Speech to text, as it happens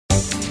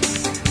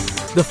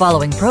The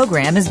following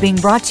program is being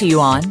brought to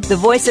you on the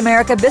Voice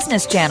America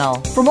Business Channel.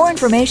 For more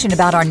information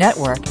about our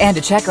network and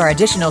to check our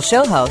additional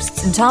show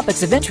hosts and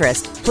topics of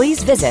interest,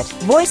 please visit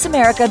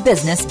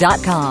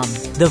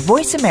voiceamericabusiness.com. The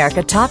Voice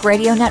America Talk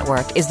Radio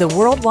Network is the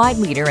worldwide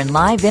leader in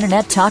live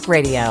Internet talk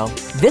radio.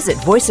 Visit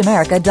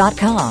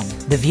voiceamerica.com.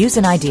 The views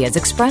and ideas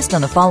expressed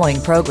on the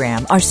following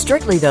program are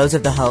strictly those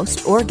of the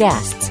host or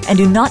guests and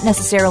do not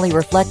necessarily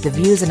reflect the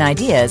views and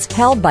ideas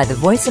held by the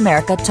Voice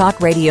America Talk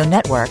Radio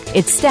Network,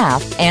 its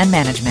staff, and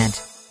management.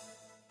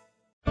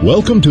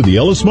 Welcome to the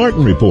Ellis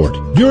Martin Report.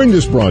 During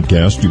this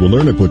broadcast, you will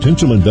learn of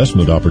potential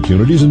investment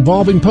opportunities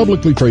involving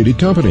publicly traded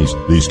companies.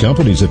 These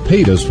companies have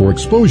paid us for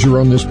exposure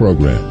on this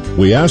program.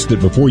 We ask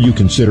that before you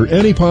consider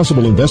any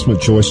possible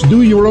investment choice,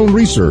 do your own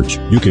research.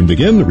 You can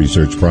begin the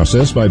research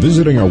process by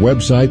visiting our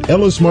website,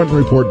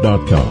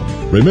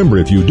 ellismartinreport.com. Remember,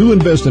 if you do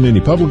invest in any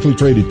publicly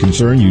traded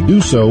concern, you do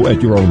so at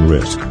your own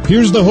risk.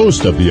 Here's the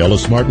host of the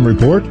Ellis Martin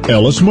Report,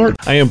 Ellis Martin.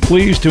 I am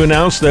pleased to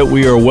announce that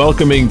we are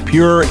welcoming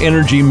Pure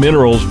Energy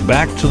Minerals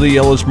back to the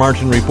Ellis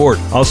Martin Report.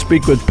 I'll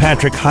speak with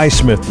Patrick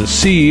Highsmith, the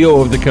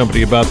CEO of the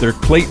company, about their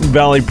Clayton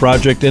Valley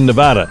project in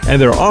Nevada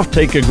and their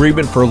offtake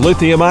agreement for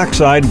lithium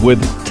oxide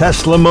with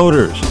Tesla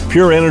Motors.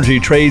 Pure Energy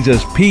trades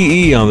as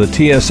PE on the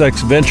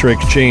TSX Venture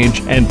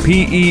Exchange and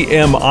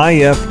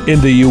PEMIF in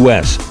the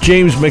U.S.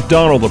 James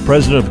McDonald, the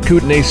president of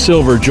Kootenay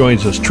Silver,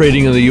 joins us,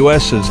 trading in the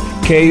U.S. as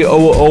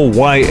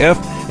KOOYF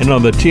and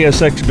on the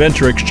TSX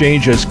Venture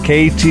Exchange as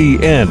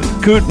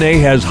KTN. Kootenay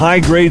has high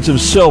grades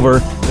of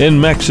silver in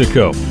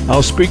Mexico.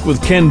 I'll speak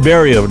with Ken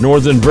Berry of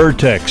Northern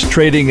Vertex,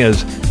 trading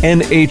as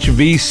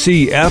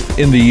NHVCF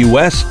in the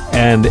U.S.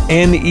 and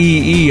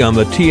NEE on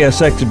the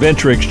TSX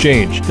Venture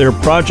Exchange. Their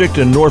project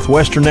in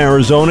northwestern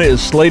Arizona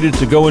is slated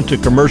to go into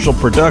commercial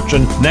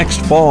production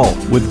next fall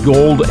with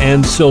gold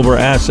and silver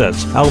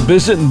assets. I'll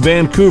visit in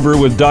Vancouver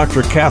with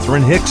Dr.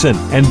 Catherine Hickson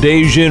and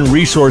Dajin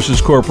Resources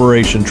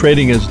Corporation,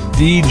 trading as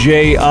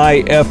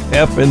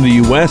DJIFF in the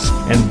U.S.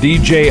 and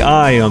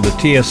DJI on the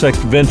TSX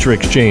Venture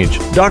Exchange.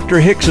 Dr.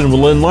 Hickson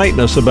will enlighten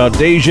us about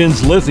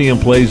Dajin's lithium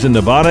plays in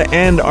Nevada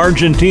and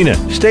Argentina.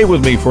 Stay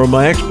with me for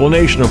my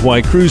explanation of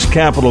why Cruz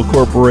Capital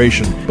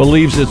Corporation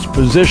believes it's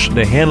positioned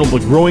to handle the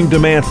growing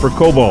demand for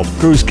cobalt.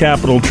 Cruz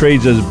Capital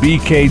trades as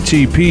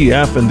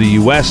BKTPF in the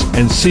U.S.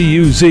 and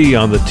CUZ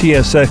on the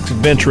TSX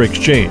Venture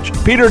Exchange.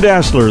 Peter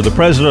Dasler, the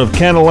president of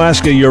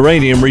Canalaska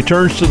Uranium,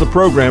 returns to the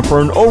program for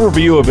an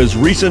overview of his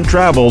recent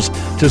travels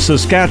to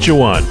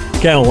Saskatchewan.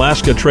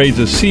 Canalaska trades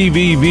as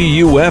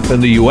CVVUF in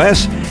the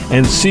U.S.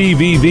 and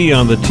CVV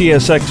on the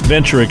TSX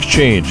Venture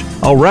Exchange.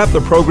 I'll wrap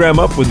the program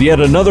up with yet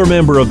another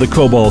member of the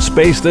cobalt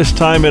space, this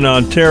time in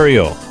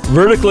Ontario.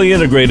 Vertically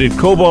integrated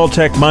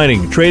Cobaltech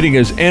Mining, trading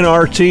as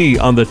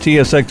NRT on the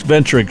TSX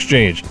Venture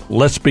Exchange.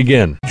 Let's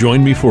begin.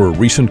 Join me for a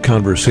recent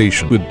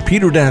conversation with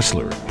Peter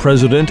Dasler,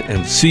 President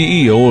and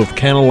CEO of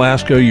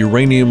Canalaska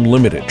Uranium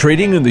Limited,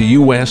 trading in the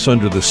U.S.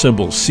 under the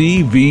symbol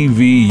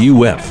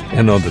CVVUF,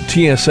 and on the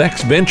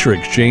TSX Venture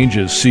Exchange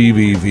as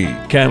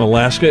CVV.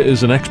 Canalaska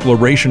is an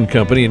exploration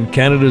company in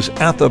Canada's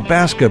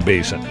Athabasca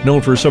Basin, known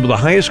for some of the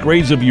highest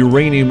grades of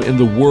uranium in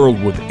the world,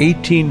 with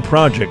 18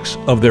 projects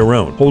of their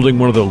own, holding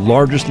one of the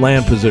largest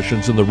land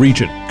positions in the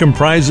region,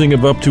 comprising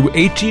of up to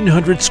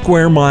 1,800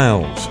 square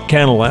miles.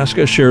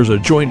 Canalaska shares a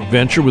joint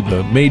venture with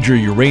the major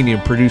uranium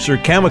producer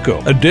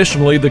Cameco.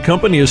 Additionally, the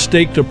company has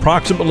staked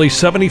approximately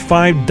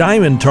 75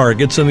 diamond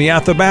targets in the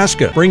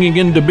Athabasca, bringing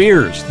in De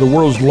Beers, the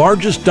world's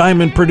largest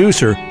diamond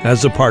producer,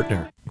 as a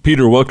partner.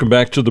 Peter, welcome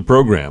back to the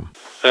program.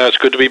 It's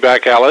good to be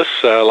back, Alice.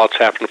 Lots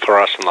happened for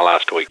us in the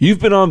last week. You've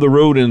been on the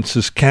road in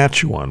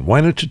Saskatchewan.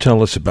 Why don't you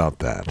tell us about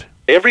that?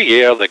 Every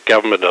year, the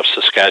government of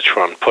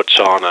Saskatchewan puts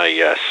on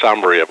a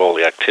summary of all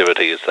the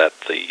activities that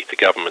the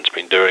government's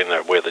been doing,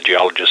 where the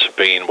geologists have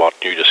been, what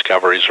new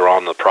discoveries are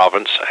on the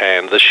province.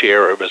 And this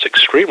year, it was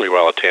extremely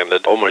well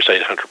attended. Almost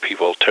 800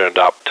 people turned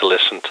up to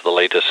listen to the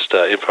latest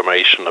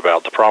information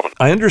about the province.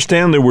 I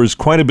understand there was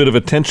quite a bit of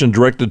attention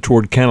directed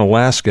toward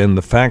Canalaska and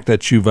the fact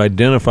that you've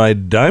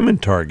identified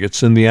diamond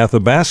targets in the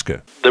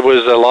Athabasca. There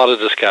was a lot of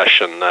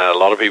discussion. A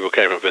lot of people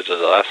came and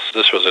visited us.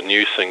 This was a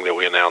new thing that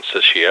we announced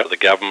this year. The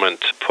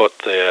government put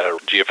their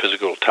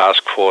geophysical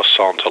task force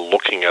on to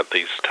looking at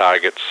these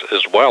targets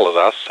as well as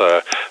us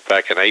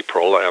back in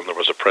April, and there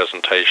was a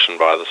presentation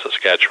by the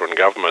Saskatchewan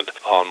government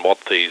on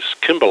what these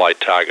kimberlite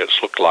targets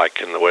look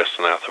like in the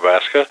western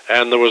Athabasca.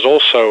 And there was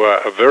also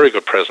a very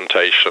good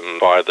presentation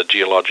by the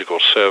Geological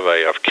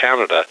Survey of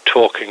Canada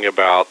talking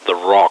about the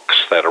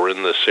rocks that are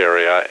in this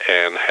area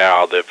and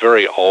how they're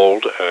very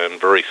old and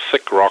very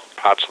thick rock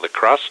parts of the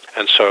crust,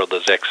 and so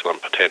there's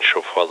excellent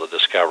potential for the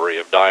discovery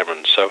of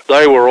diamonds. So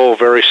they were all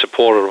very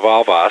supportive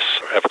of us.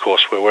 Of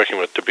course, we're working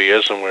with De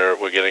Beers, and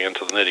we're getting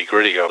into the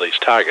nitty-gritty of these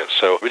targets.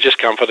 So it was just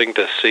comforting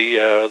to see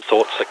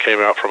thoughts that came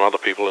out from other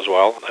people as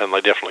well, and they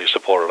definitely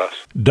supported us.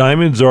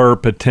 Diamonds are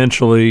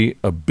potentially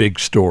a big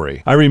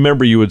story. I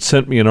remember you had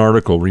sent me an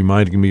article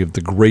reminding me of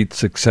the great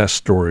success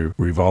story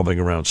revolving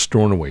around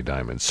Stornoway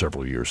Diamonds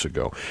several years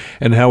ago,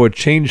 and how it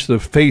changed the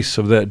face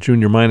of that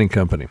junior mining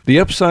company. The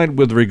upside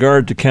with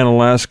regard to Canalaska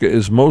Canalaska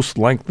is most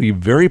likely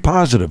very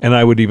positive, and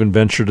I would even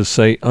venture to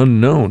say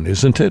unknown,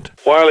 isn't it?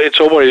 Well, it's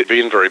always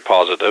been very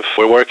positive.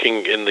 We're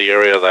working in the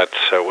area that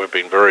we've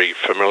been very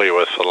familiar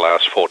with for the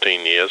last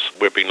 14 years.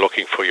 We've been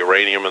looking for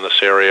uranium in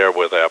this area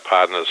with our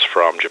partners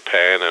from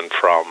Japan and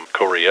from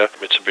Korea,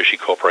 Mitsubishi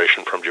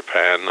Corporation from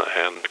Japan,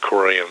 and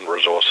Korean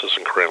Resources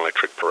and Korean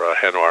Electric for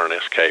Hanwha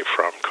and SK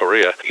from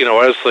Korea.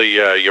 As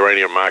the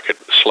uranium market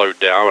slowed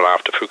down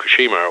after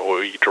Fukushima,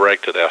 we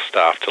directed our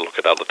staff to look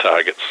at other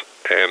targets.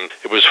 And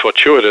it was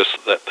fortuitous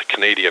that the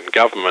Canadian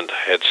government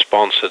had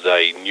sponsored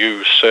a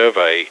new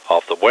survey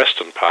of the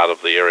western part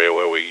of the area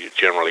where we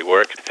generally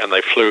work, and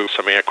they flew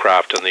some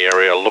aircraft in the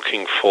area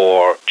looking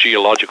for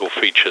geological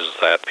features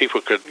that people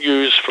could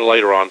use for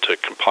later on to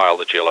compile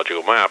the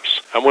geological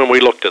maps. And when we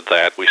looked at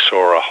that, we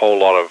saw a whole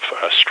lot of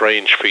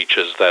strange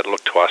features that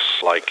looked to us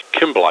like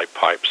kimberlite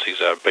pipes.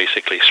 These are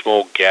basically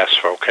small gas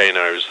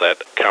volcanoes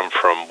that come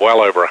from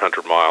well over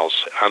 100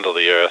 miles under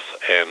the earth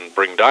and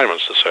bring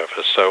diamonds to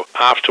surface. So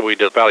after we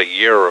did about a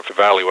year of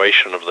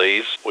evaluation of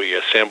these, we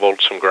assembled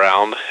some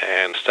ground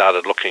and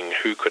started looking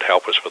who could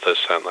help us with this,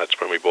 and that's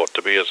when we bought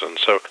De Beers in.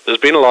 So there's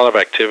been a lot of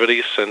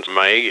activity since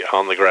May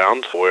on the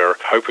ground. We're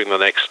hoping the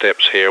next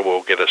steps here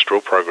will get us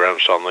drill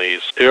programs on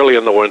these early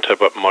in the winter,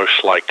 but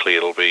most likely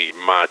it'll be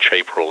March,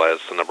 April as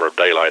the number of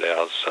daylight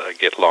hours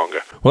get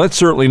longer. Well, that's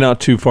certainly not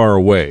too far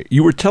away.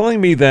 You were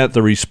telling me that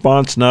the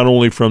response not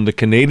only from the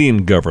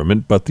Canadian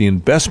government, but the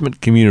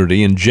investment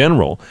community in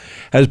general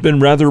has been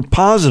rather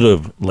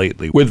positive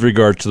lately with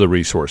regard to the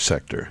resource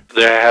sector.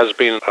 There has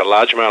been a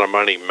large amount of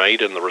money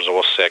made in the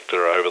resource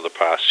sector over the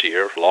past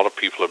year. A lot of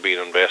people have been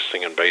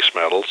investing in base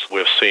metals.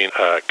 We've seen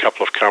a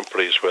couple of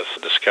companies with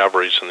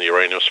discoveries in the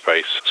uranium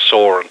space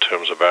soar in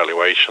terms of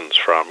valuations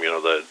from,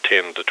 the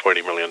 $10 to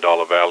 $20 million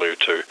value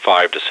to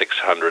 $500 to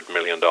 $600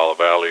 million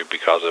value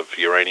because of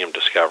uranium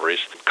discoveries.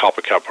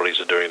 Copper companies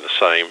are doing the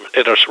same.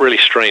 At a really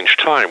strange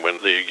time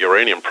when the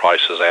uranium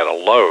price is at a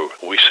low,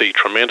 we see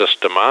tremendous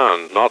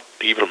demand, not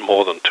even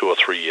more than 2 or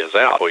 3 years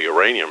out for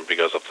uranium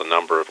because of the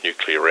number of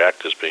nuclear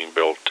reactors being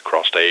built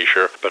across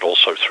Asia, but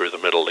also through the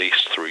Middle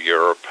East, through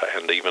Europe,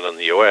 and even in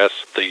the US.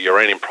 The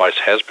uranium price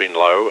has been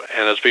low,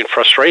 and it's been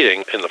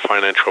frustrating in the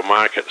financial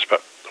markets,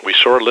 but we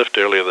saw a lift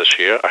earlier this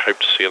year. I hope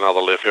to see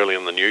another lift early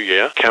in the new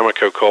year.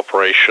 Cameco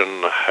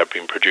Corporation have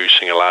been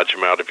producing a large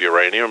amount of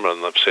uranium,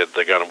 and they've said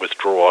they're going to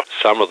withdraw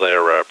some of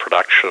their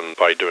production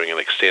by doing an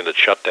extended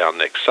shutdown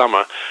next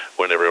summer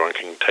when everyone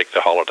can take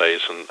their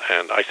holidays,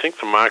 and I think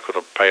the market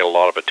will pay a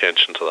lot of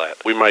attention to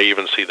that. We may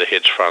even see the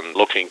hedge fund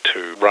looking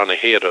to run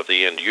ahead of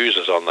the end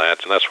users on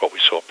that, and that's what we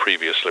saw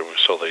previously. We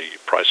saw the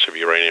price of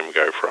uranium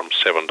go from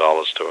 $7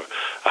 to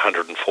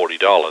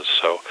 $140.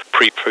 So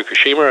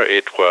pre-Fukushima,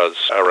 it was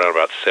around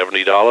about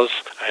 $70,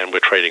 and we're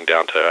trading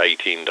down to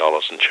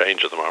 $18 and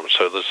change at the moment.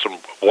 So there's some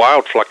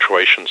wild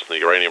fluctuations in the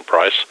uranium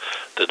price.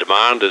 The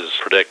demand is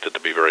predicted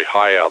to be very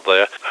high out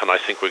there, and I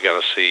think we're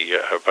going to see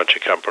a bunch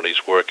of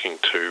companies working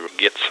to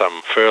get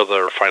some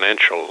further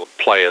financial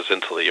players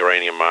into the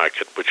uranium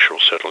market, which will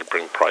certainly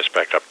bring price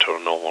back up to a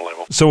normal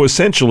level. So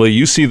essentially,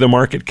 you see the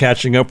market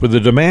catching up with the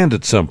demand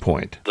at some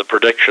point. The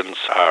predictions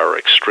are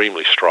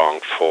extremely strong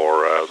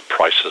for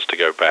prices to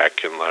go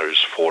back in those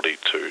 $40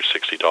 to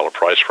 $60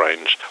 price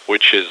range,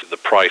 which is the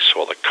price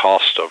or the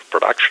cost of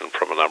production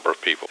from a number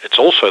of people. It's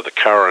also the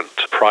current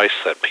price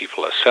that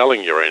people are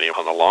selling uranium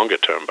on a longer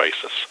term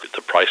basis.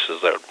 The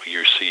prices that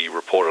you see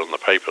reported in the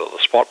paper are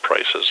the spot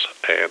prices,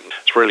 and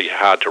it's really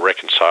hard to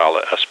reconcile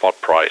a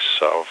spot price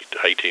of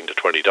 $18 to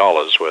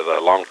 $20 with a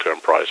long-term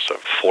price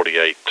of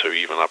 $48 to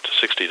even up to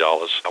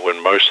 $60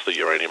 when most of the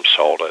uranium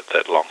sold at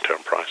that long-term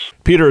price.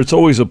 Peter, it's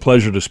always a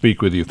pleasure to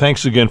speak with you.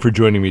 Thanks again for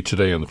joining me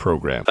today on the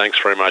program. Thanks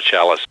very much,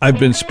 Ellis. I've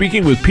been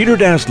speaking with Peter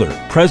Dasler,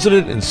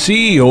 President and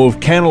CEO of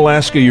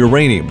Canalaska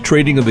Uranium,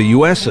 trading in the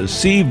U.S. as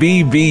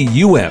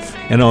CVVUF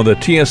and on the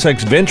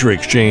TSX Venture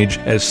Exchange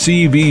as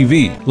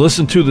CVV.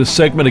 Listen to this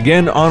segment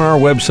again on our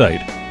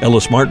website,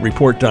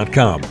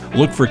 ellismartinreport.com.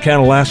 Look for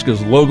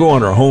Canalaska's logo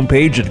on our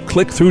homepage and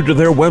click through to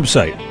their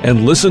website.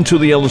 And listen to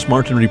the Ellis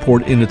Martin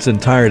Report in its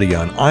entirety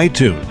on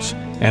iTunes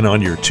and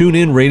on your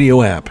TuneIn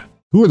radio app.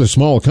 Who are the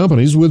small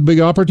companies with big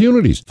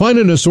opportunities? Find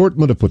an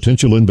assortment of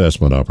potential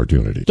investment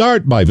opportunities.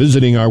 Start by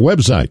visiting our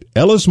website,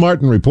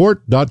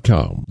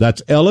 ellismartinreport.com.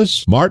 That's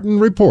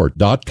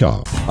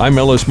ellismartinreport.com. I'm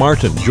Ellis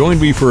Martin.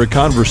 Join me for a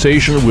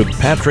conversation with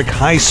Patrick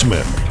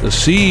Highsmith, the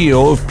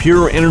CEO of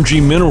Pure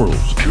Energy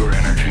Minerals. Pure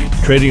Energy.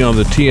 Trading on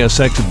the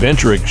TSX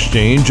Venture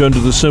Exchange under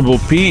the symbol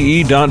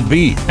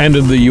PE.V and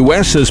in the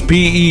U.S. as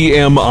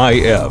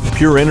PEMIF.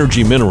 Pure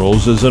Energy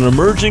Minerals is an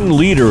emerging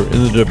leader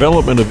in the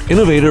development of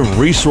innovative,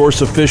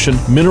 resource-efficient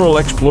mineral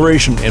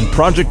exploration and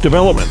project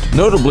development,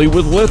 notably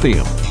with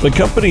lithium. The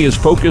company is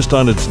focused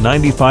on its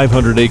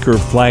 9,500-acre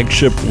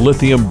flagship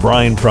lithium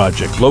brine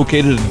project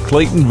located in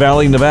Clayton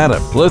Valley, Nevada.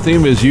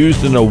 Lithium is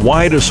used in a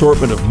wide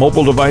assortment of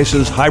mobile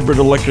devices, hybrid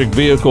electric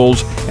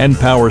vehicles, and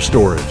power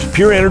storage.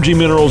 Pure Energy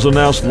Minerals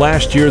announced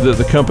last year that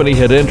the company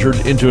had entered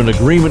into an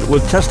agreement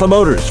with Tesla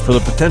Motors for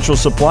the potential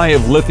supply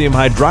of lithium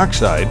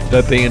hydroxide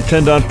that they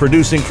intend on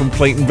producing from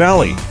Clayton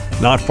Valley.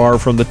 not far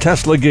from the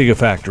Tesla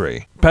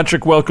Gigafactory.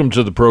 Patrick, welcome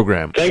to the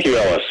program. Thank you,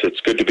 Ellis.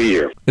 It's good to be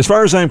here. As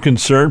far as I'm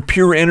concerned,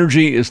 pure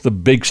energy is the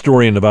big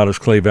story in Nevada's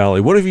Clay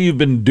Valley. What have you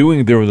been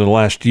doing there in the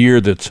last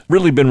year that's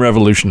really been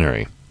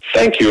revolutionary?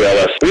 Thank you,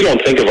 Ellis. We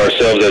don't think of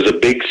ourselves as a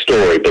big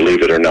story,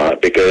 believe it or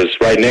not, because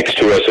right next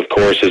to us, of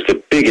course, is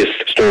the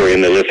biggest story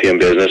in the lithium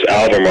business,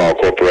 Albemarle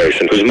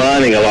Corporation, who's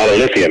mining a lot of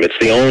lithium. It's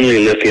the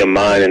only lithium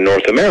mine in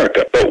North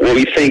America. But what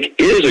we think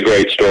is a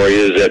great story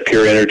is that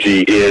Pure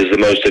Energy is the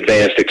most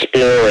advanced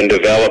explorer and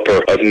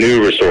developer of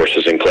new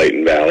resources in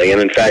Clayton Valley.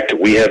 And in fact,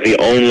 we have the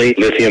only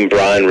lithium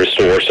brine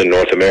resource in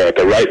North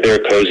America right there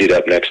cozied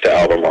up next to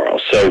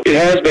Albemarle. So it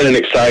has been an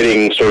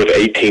exciting sort of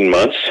 18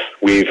 months.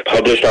 We've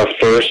published our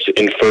first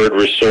inferred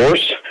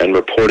resource and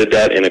reported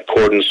that in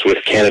accordance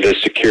with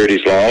Canada's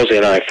securities laws,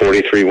 NI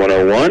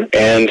 43-101.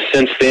 And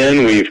since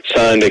then, we've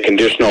signed a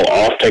conditional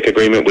offtake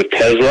agreement with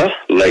Tesla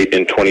late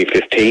in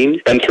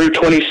 2015. And through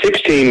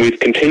 2016, we've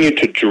continued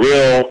to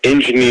drill,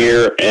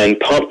 engineer, and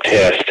pump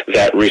test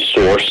that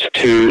resource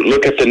to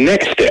look at the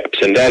next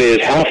steps. And that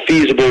is, how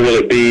feasible will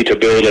it be to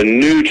build a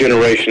new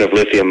generation of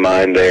lithium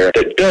mine there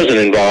that doesn't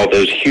involve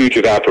those huge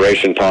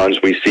evaporation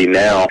ponds we see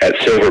now at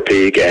Silver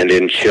Peak and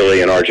in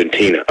Chile and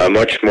Argentina, a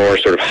much more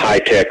sort of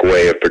high-tech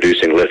way of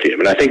producing lithium.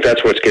 And I think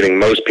that's what's getting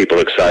most people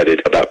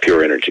excited about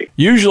Pure Energy.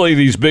 Usually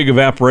these big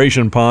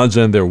evaporation ponds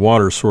and their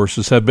water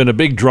sources have been a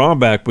big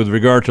drawback with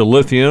regard to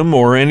lithium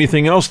or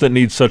anything else that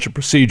needs such a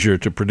procedure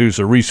to produce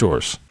a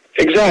resource.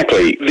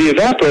 Exactly. The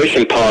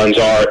evaporation ponds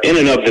are, in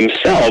and of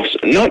themselves,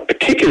 not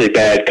particularly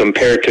bad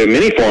compared to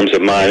many forms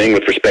of mining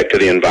with respect to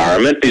the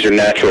environment. These are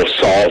natural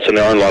salts, and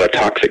there aren't a lot of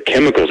toxic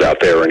chemicals out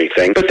there or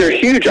anything. But they're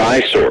huge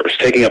eyesores,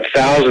 taking up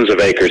thousands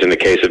of acres in the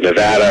case of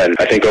Nevada, and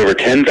I think over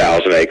 10,000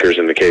 acres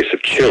in the case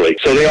of Chile.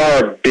 So they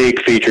are big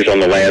features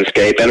on the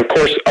landscape. And of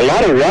course, a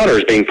lot of water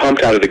is being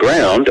pumped out of the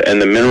ground, and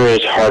the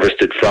minerals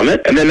harvested from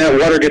it, and then that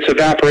water gets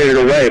evaporated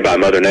away by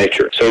Mother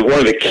Nature. So one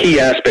of the key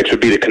aspects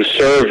would be to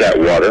conserve that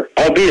water,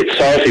 albeit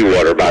salty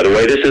water, by the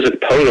way. This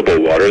isn't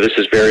potable water. This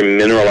is very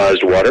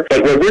mineralized water.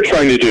 But what we're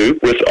trying to do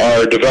with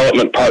our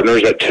development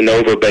partners at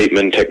Tenova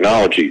Bateman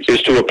Technologies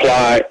is to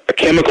apply a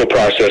chemical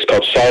process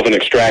called solvent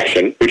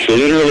extraction, which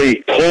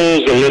literally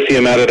pulls the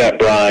lithium out of that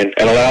brine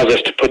and allows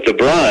us to put the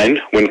brine,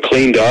 when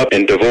cleaned up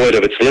and devoid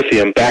of its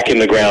lithium, back in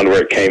the ground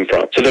where it came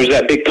from. So there's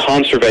that big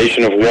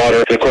conservation of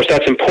water. And of course,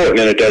 that's important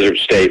in a desert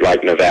state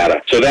like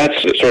Nevada. So that's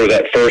sort of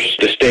that first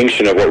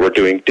distinction of what we're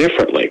doing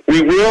differently.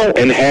 We will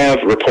and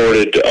have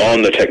reported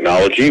on the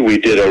technology. We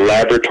did a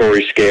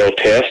laboratory scale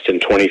test in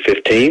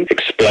 2015,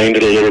 explained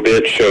it a little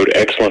bit, showed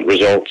excellent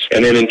results.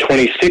 And then in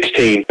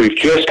 2016, we've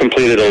just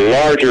completed a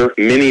larger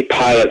mini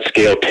pilot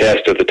scale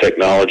test of the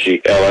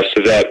technology, Ellis,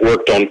 that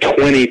worked on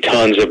 20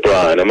 tons of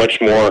brine, a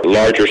much more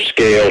larger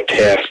scale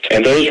test.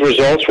 And those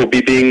results will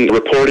be being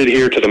reported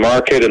here to the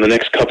market in the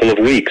next couple of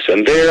weeks.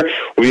 And there,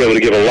 we'll be able to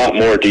give a lot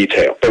more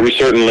detail. But we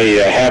certainly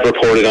have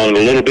reported on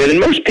it a little bit. And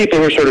most people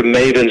who are sort of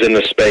mavens in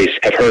the space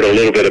have heard a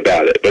little bit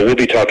about it. But we'll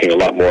be talking a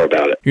lot more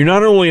about it. You're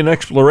not only an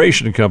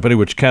exploration company,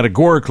 which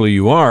categorically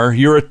you are,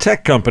 you're a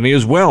tech company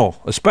as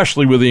well,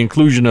 especially with the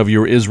inclusion of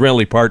your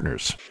Israeli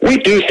partners. We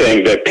do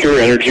think that Pure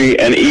Energy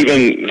and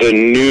even the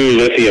new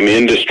lithium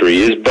industry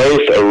is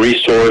both a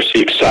resource,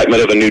 the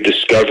excitement of a new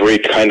discovery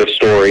kind of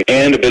story,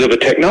 and a bit of a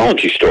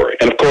technology story.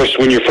 And of course,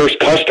 when your first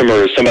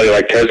customer is somebody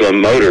like Tesla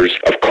Motors,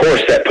 of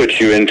course that puts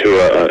you into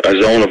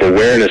a zone of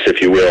awareness,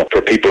 if you will,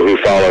 for people who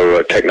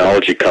follow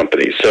technology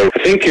companies. So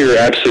I think you're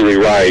absolutely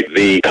right.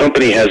 The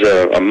company has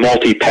a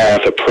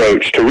multi-path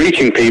approach to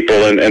reaching people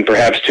and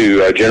perhaps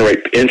to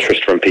generate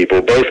interest from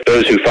people, both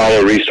those who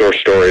follow resource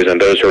stories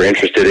and those who are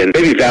interested in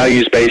maybe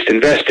values-based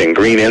investing,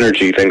 green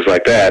energy, things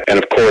like that,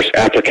 and of course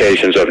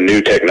applications of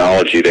new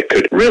technology that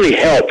could really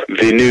help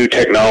the new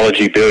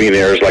technology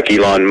billionaires like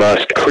Elon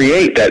Musk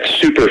create that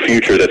super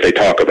future that they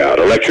talk about,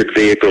 electric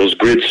vehicles,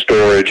 grid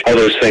storage, all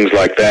those things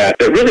like that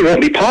really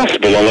won't be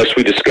possible unless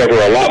we discover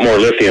a lot more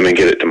lithium and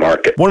get it to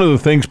market. One of the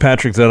things,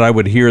 Patrick, that I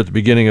would hear at the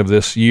beginning of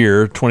this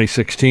year,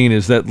 2016,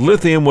 is that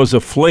lithium was a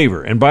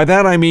flavor, and by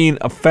that I mean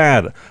a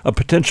fad, a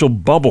potential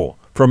bubble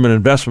from an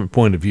investment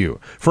point of view.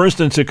 For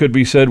instance, it could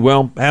be said,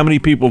 well, how many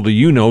people do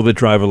you know that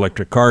drive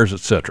electric cars,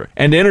 etc.?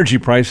 And energy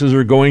prices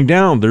are going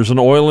down. There's an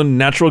oil and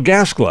natural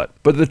gas glut.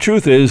 But the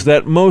truth is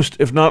that most,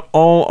 if not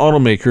all,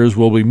 automakers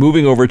will be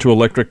moving over to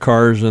electric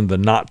cars in the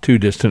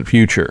not-too-distant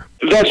future.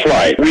 That's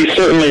right. We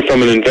certainly,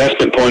 from an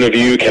investment point of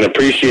view, can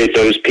appreciate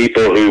those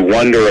people who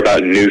wonder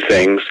about new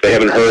things. They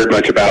haven't heard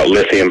much about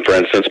lithium, for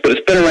instance, but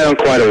it's been around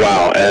quite a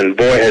while, and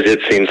boy, has it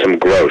seen some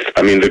growth.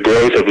 I mean, the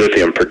growth of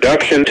lithium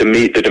production to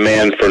meet the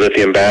demand for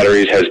lithium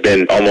batteries has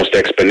been almost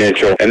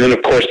exponential. And then,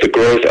 of course, the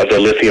growth of the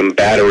lithium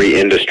battery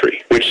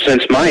industry, which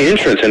since my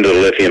entrance into the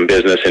lithium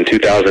business in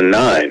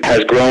 2009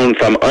 has grown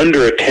from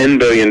under a $10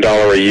 billion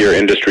a year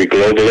industry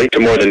globally to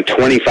more than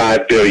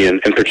 $25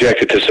 billion and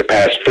projected to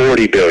surpass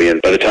 $40 billion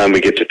by the time time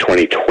we get to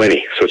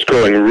 2020. So it's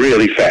growing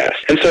really fast.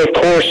 And so, of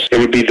course, there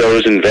would be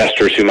those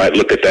investors who might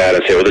look at that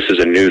and say, well, this is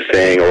a new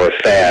thing or a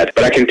fad.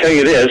 But I can tell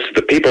you this,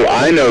 the people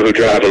I know who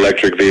drive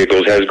electric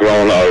vehicles has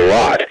grown a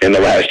lot in the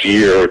last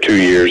year or 2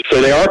 years.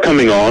 So they are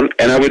coming on,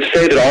 and I would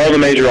say that all the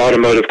major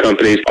automotive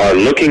companies are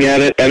looking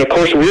at it. And, of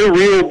course, we're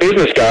real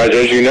business guys,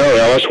 as you know,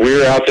 Ellis.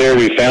 We're out there.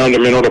 We found a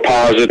mineral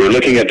deposit. We're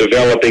looking at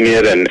developing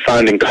it and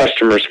finding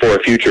customers for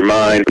a future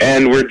mine.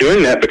 And we're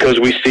doing that because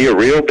we see a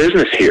real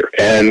business here.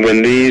 And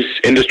when these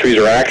industries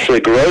are actually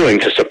growing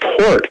to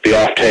support the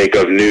offtake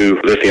of new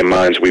lithium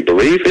mines, we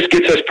believe, this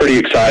gets us pretty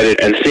excited.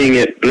 And seeing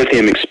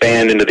lithium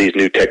expand into these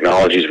new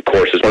technologies, of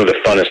course, is one of the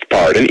funnest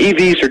part. And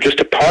EVs are just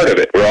a part of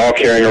it. We're all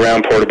carrying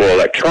around portable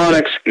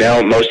electronics.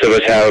 Now most of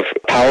us have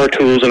power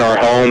tools in our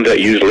home that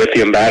use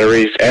lithium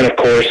batteries. And, of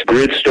course,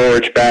 grid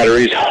storage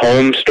batteries,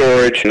 home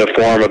storage in the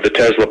form of the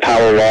Tesla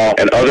Powerwall,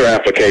 and other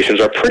applications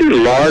are pretty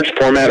large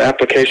format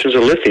applications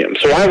of lithium.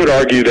 So I would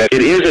argue that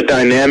it is a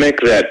dynamic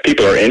that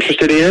people are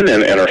interested in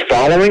and are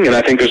following, and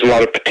I think there's a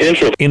lot of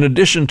potential. In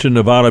addition to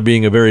Nevada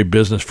being a very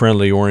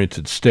business-friendly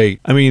oriented state,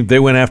 I mean, they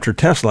went after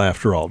Tesla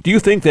after all. Do you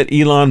think that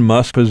Elon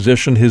Musk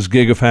positioned his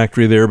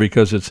gigafactory there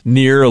because it's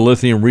near a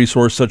lithium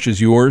resource such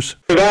as yours?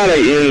 Nevada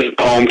is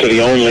home to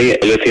the only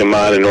lithium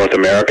mine in North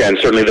America, and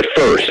certainly the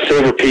first.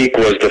 Silver Peak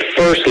was the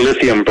first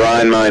lithium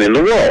brine mine in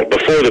the world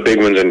before the big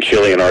ones in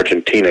Chile and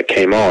Argentina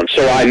came on.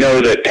 So I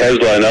know that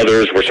Tesla and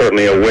others were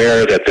certainly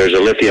aware that there's a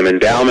lithium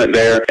endowment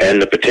there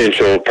and the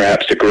potential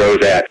perhaps to grow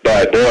that.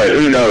 But boy,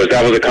 who knows?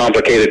 That was a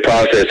complicated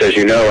process, as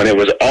you know, and it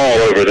was all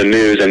over the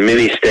news, and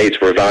many states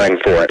were vying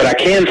for it. But I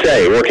can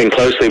say, working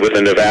closely with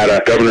the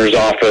Nevada governor's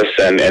office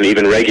and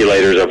even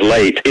regulators of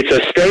late, it's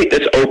a state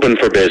that's open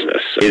for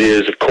business. It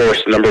is, of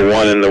course, number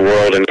one in the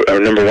world and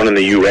number one in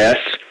the U.S.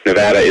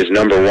 Nevada is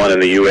number one in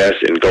the U.S.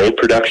 in gold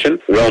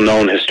production, well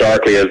known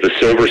historically as the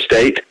silver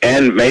state,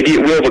 and maybe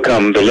it will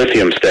become the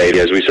lithium state,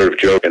 as we sort of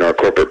joke in our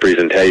corporate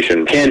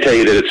presentation. Can tell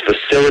you that it's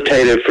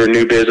facilitative for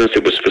new business.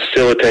 It was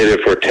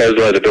facilitative for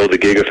Tesla to build the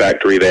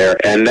gigafactory there,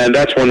 and then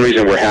that's one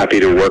reason we're happy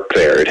to work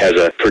there. It has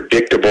a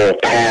predictable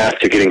path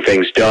to getting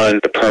things done.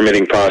 The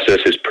permitting process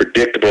is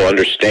predictable,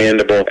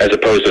 understandable, as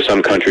opposed to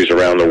some countries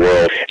around the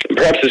world.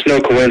 Perhaps it's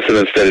no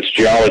coincidence that its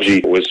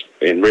geology was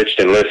enriched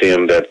in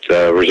lithium that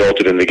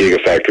resulted in the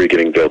gigafactory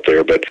getting built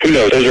there. But who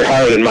knows? Those are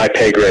higher than my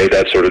pay grade,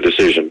 that sort of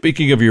decision.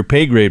 Speaking of your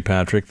pay grade,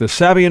 Patrick, the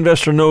savvy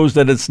investor knows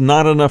that it's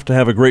not enough to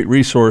have a great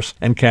resource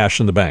and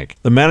cash in the bank.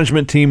 The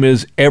management team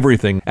is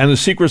everything and the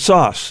secret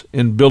sauce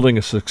in building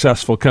a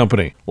successful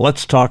company.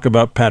 Let's talk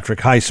about Patrick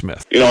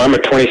Highsmith. You know, I'm a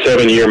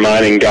 27-year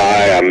mining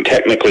guy. I'm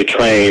technically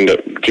trained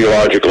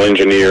geological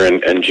engineer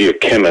and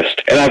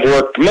geochemist. And I've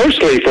worked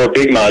mostly for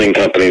big mining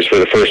companies for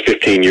the first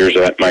 15 years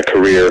of my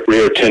career.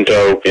 Rio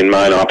Tinto in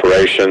mine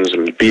operations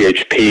and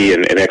BHP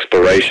and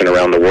exploration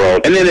around the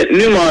world. And then at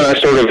Newmont, I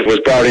sort of was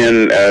brought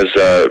in as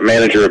a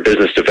manager of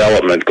business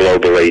development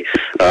globally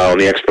on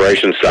the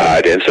exploration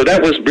side. And so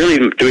that was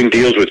really doing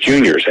deals with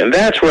juniors. And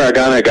that's where I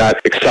kind of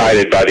got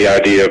excited by the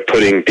idea of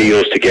putting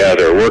deals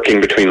together,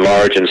 working between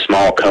large and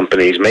small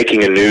companies,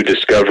 making a new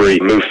discovery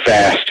move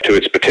fast to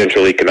its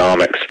potential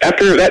economics.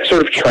 After that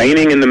sort of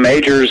training in the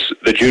majors,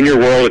 the junior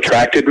world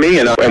attracted me,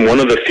 and I'm one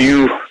of the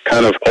few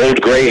kind of old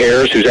gray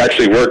hairs who's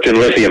actually worked in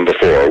lithium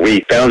before.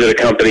 We founded a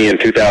company in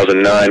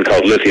 2009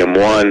 called Lithium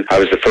One. I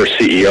was the first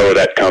CEO of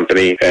that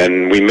company,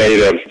 and we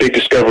made a big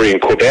discovery in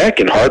Quebec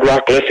in hard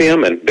rock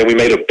lithium, and then we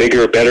made a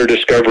bigger, better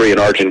discovery in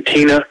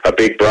Argentina, a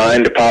big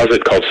brine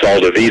deposit called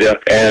Sal de Vida.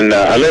 And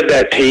I led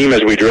that team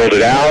as we drilled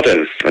it out,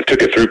 and I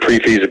took it through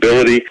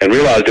pre-feasibility and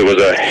realized it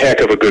was a heck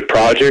of a good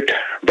project.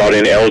 Brought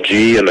in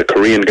LG and the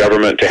Korean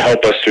government to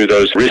help us through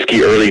those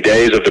risky early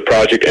days of the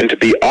project and to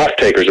be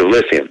off-takers of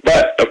lithium.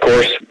 But, of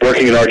course,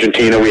 working in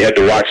Argentina, we had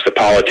to watch the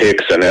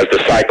politics, and as the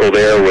cycle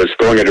there was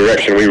going a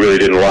direction we really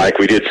didn't like,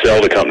 we did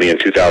sell the company in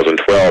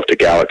 2012 to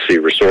Galaxy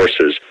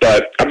Resources.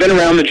 But I've been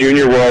around the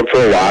junior world for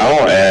a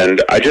while,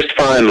 and I just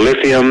find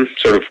lithium,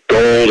 sort of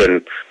gold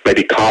and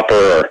maybe copper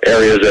or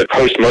areas that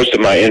host most of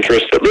my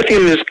interest. But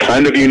lithium is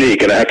kind of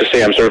unique, and I have to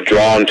say I'm sort of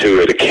drawn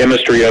to it. The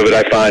chemistry of it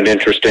I find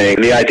interesting,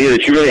 and the idea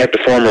that you really have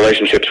to form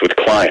relationships with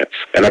clients.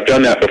 And I've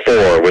done that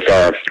before with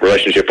our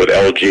relationship with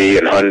LG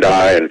and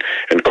Hyundai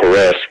and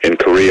Kores in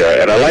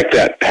Korea. And I like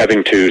that,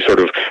 having to sort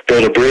of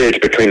build a bridge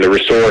between the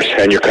resource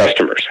and your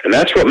customers. And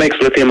that's what makes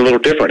lithium a little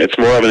different. It's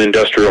more of an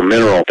industrial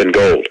mineral than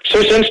gold.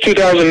 So since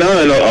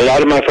 2009, a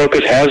lot of my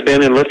focus has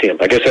been in lithium.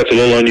 I guess that's a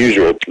little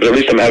unusual, but at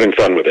least I'm having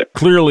fun with it.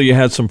 Clearly you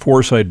had some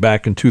foresight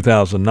back in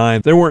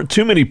 2009. There weren't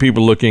too many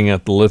people looking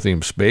at the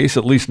lithium space,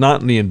 at least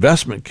not in the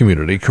investment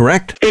community,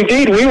 correct?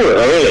 Indeed, we were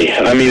early.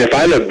 I mean, if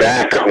I look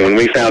back when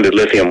we founded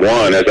Lithium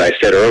One, as I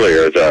said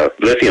earlier, the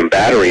lithium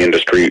battery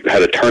industry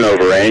had a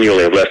turnover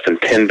annually of less than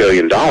 $10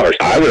 billion.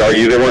 I would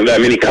argue there weren't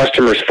that many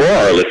customers for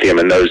our lithium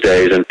in those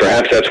days, and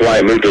perhaps that's why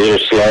it moved a little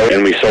slow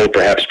and we sold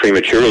perhaps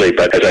prematurely.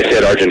 But as I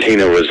said,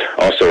 Argentina was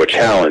also a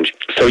challenge.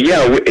 So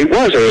yeah, it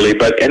was early,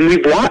 and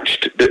we've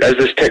watched as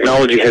this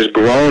technology has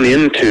grown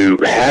into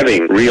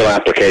having real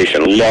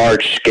application,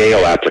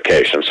 large-scale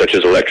applications, such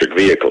as electric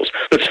vehicles.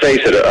 Let's face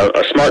it,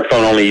 a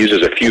smartphone only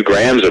uses a few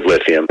grams of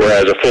lithium,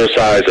 whereas a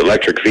full-size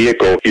electric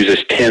vehicle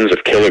uses tens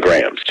of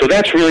kilograms. So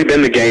that's really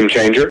been the game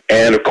changer.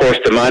 And, of course,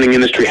 the mining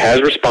industry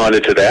has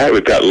responded to that.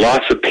 We've got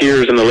lots of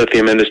peers in the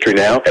lithium industry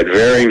now at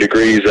varying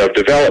degrees of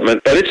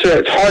development, but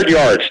it's hard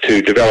yards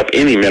to develop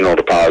any mineral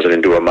deposit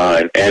into a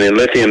mine. And in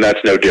lithium, that's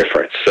no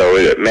different.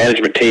 So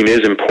management team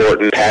is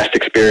important, past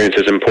experience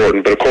is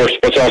important, but of course,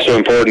 what's also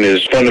important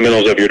is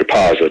fundamentals of your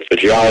deposit, the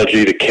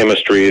geology, the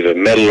chemistry, the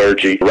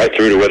metallurgy, right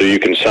through to whether you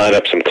can sign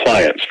up some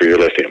clients for your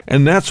lithium.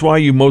 And that's why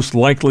you most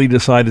likely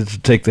decided to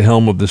take the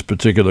helm of this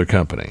particular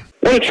company.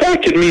 What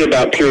attracted me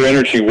about Pure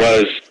Energy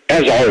was,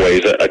 as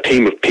always, a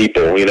team of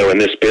people. You know, in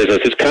this business,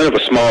 it's kind of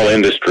a small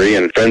industry,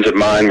 and friends of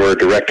mine were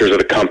directors of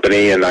the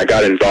company, and I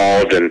got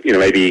involved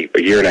maybe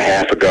a year and a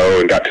half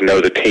ago and got to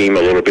know the team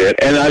a little bit.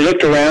 And I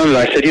looked around and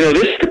I said,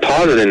 this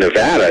deposit in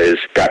Nevada has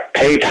got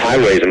paved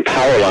highways and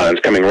power lines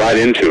coming right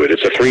into it.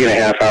 It's a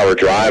 3.5-hour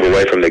drive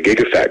away from the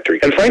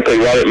gigafactory. And frankly,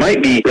 while it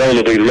might be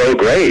relatively low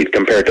grade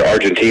compared to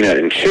Argentina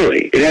and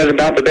Chile, it has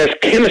about the best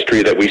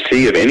chemistry that we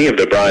see of any of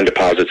the brine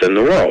deposits in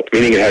the world,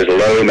 meaning it has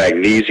low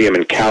magnesium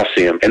and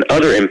calcium and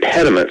other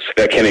impediments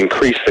that can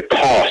increase the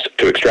cost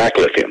to extract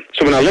lithium.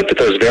 So when I looked at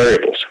those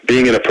variables,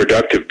 being in a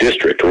productive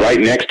district right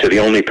next to the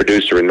only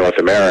producer in North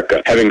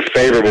America, having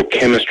favorable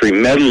chemistry,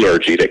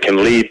 metallurgy that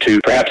can lead to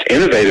perhaps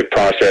innovative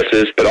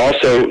processes, but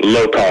also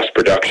low-cost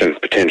production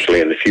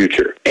potentially in the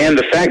future, and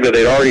the fact that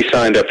they'd already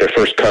signed up their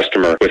first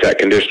customer with that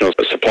conditional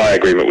supply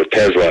agreement with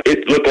Tesla,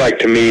 it looked like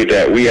to me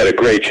that we had a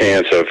great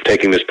chance of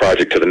taking this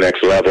project to the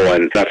next level.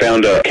 And I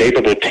found a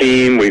capable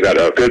team. We've got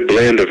a good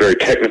blend of very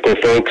technical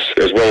folks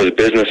as well as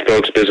business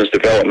folks, business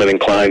development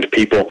inclined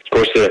people. Of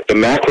course, the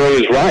macro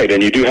is right,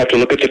 and you do have to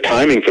look at the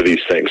timing for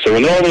these things. So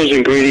when all those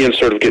ingredients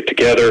sort of get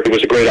together, it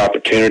was a great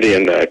opportunity,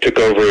 and I took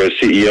over as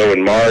CEO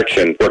in March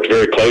and worked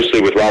very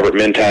closely with Robert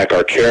Mintak,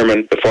 our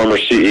chairman, the former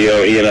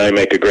CEO. He and I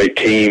make a great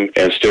team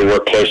and still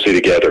work closely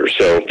together.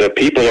 So the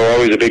people are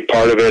always a big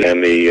part of it,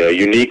 and the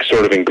unique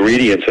sort of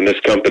ingredients in this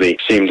company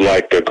seemed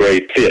like a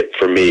great fit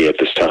for me at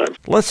this time.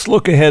 Let's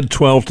look ahead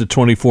 12 to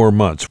 24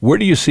 months. Where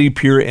do you see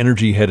Pure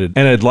Energy headed?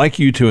 And I'd like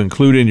you to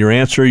include in your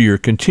answer your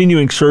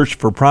continuing search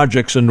for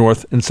projects in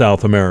North and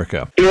South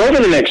America.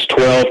 Over the next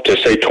 12 to,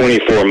 say,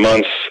 24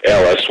 months,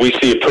 Ellis, we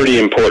see a pretty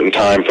important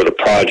time for the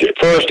project.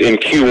 First, in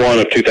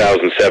Q1 of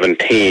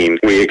 2017,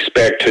 we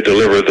expect to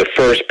deliver the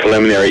first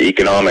preliminary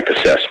economic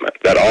assessment,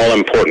 that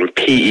all-important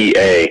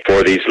PEA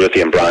for these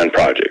lithium brine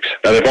projects.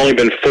 Now, there have only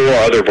been 4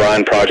 other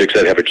brine projects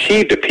that have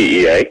achieved a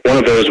PEA. One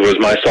of those was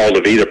my Sol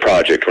de Vida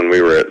project when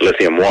we were at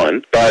Lithium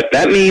 1. But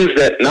that means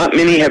that not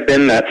many have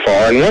been that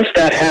far. And once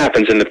that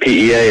happens in the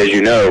PEA, as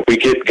you know, we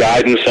get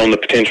guidance on the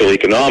potential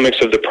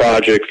economics of the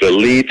project. The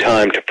lead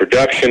time to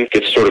production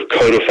gets sort of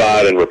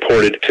codified and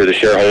reported to the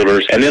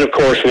shareholders. And then, of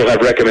course, we'll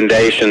have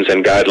recommendations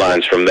and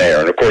guidelines from there.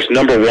 And, of course,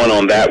 number one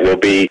on that will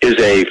be, is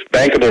a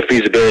bankable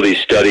feasibility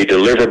study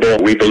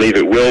deliverable? We believe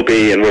it will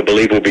be, and we'll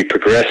believe we'll be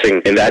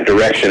progressing in that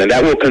direction. And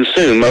that will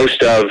consume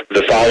most of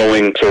the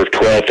following sort of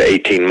 12 to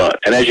 18 months.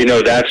 And as you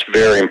know, that's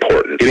very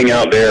important. Getting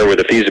out there with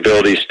a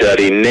feasibility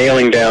study,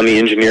 nailing down the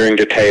engineering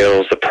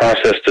details, the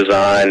process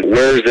design,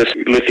 where is this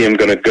lithium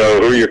going to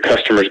go, who are your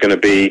customers going to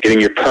be,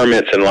 getting your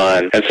permits in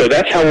line. And so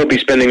that's how we'll be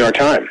spending our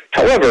time.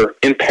 However,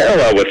 in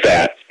parallel with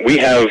that, we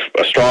have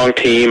a strong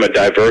team, a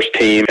diverse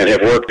team, and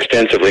have worked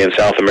extensively in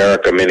South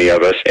America, many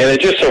of us. And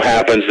it just so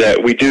happens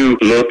that we do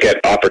look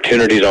at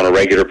opportunities on a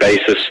regular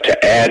basis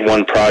to add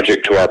one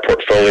project to our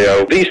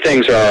portfolio. These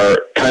things are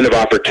kind of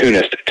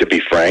opportunist, to be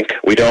frank.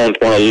 We don't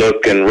want to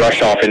look and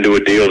rush off into a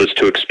deal that's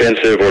too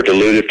expensive or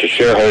dilutive to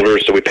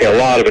shareholders, so we pay a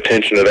lot of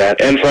attention to that.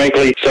 And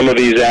frankly, some of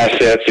these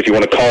assets, if you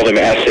want to call them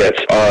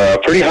assets, are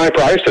pretty high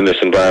priced in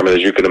this environment,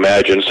 as you can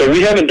imagine. So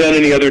we haven't done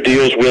any other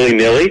deals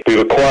willy-nilly. We've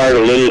acquired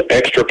a little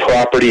extra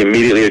property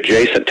immediately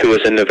adjacent to us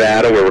in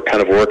Nevada, where we're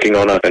kind of working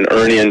on an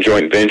earn-in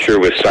joint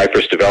venture with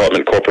Cypress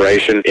Development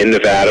Corporation in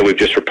Nevada. We've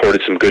just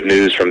reported some good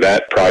news from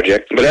that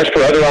project. But as for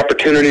other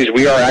opportunities,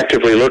 we are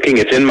actively looking.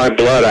 It's in my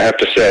blood, I have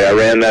to say. I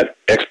ran that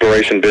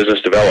exploration business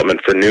development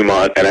for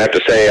Newmont, and I have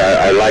to say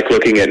I like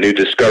looking at new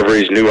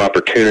discoveries, new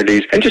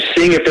opportunities, and just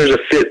seeing if there's a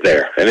fit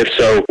there, and if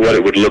so, what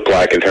it would look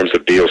like in terms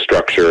of deal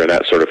structure and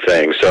that sort of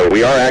thing. So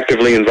we are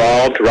actively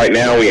involved. Right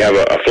now we have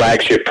a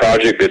flagship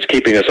project that's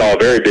keeping us all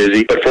very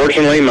busy, but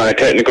fortunately my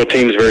technical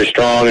team is very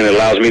strong, and it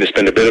allows me to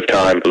spend a bit of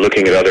time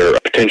looking at other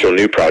potential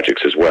new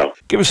projects as well.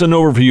 Give us an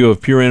overview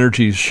of Pure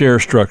Energy's share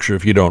structure,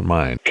 if you don't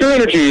mind. Pure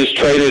Energy is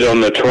traded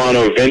on the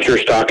Toronto Venture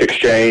Stock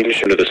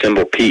Exchange under the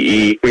symbol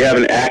PE. We have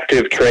an active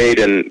of trade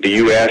in the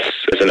U.S.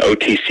 as an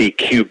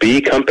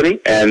OTCQB company,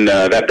 and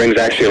that brings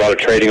actually a lot of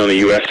trading on the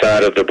U.S.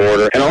 side of the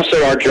border. And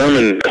also our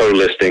German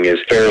co-listing is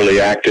fairly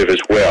active as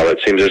well. It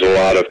seems there's a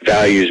lot of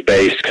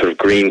values-based, sort of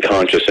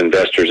green-conscious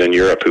investors in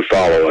Europe who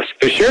follow us.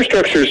 The share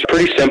structure is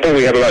pretty simple.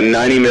 We have about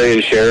 90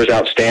 million shares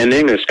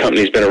outstanding. This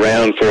company's been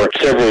around for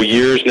several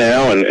years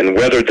now and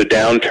weathered the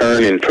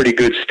downturn in pretty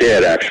good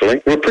stead,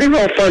 actually. We're pretty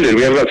well funded.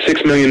 We have about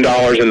 $6 million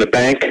in the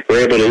bank.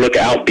 We're able to look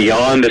out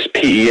beyond this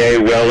PEA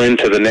well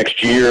into the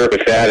next year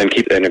with that and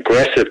keep an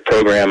aggressive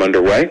program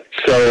underway.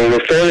 So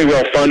we're fairly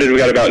well funded. We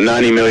got about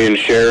 90 million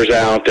shares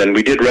out, and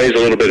we did raise a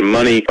little bit of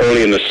money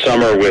early in the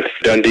summer with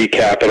Dundee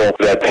Capital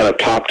that kind of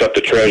topped up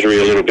the treasury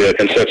a little bit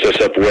and sets us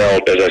up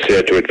well, as I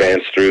said, to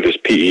advance through this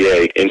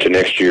PEA into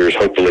next year's,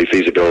 hopefully,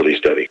 feasibility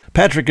study.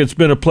 Patrick, it's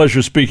been a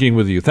pleasure speaking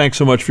with you. Thanks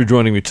so much for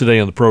joining me today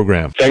on the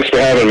program. Thanks for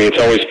having me. It's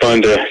always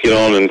fun to get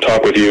on and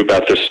talk with you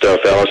about this stuff,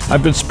 Ellis.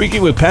 I've been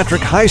speaking with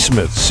Patrick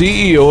Highsmith,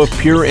 CEO of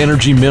Pure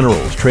Energy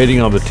Minerals,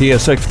 trading on the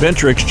TSX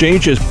Venture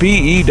Exchange as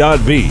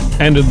PE.V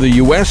and in the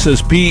U.S.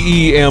 as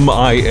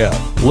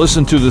PEMIF.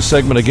 Listen to this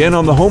segment again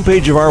on the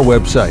homepage of our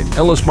website,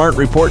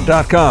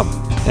 ellismartinreport.com,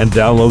 and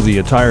download the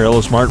entire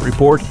Ellis Martin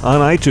Report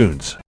on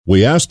iTunes.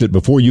 We asked that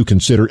before you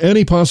consider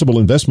any possible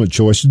investment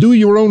choice, do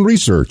your own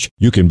research.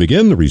 You can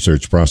begin the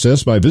research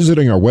process by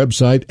visiting our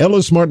website,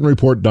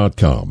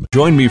 ellismartinreport.com.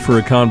 Join me for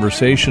a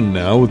conversation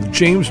now with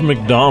James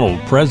McDonald,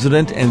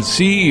 President and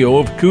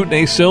CEO of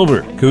Kootenay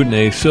Silver.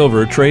 Kootenay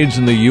Silver trades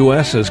in the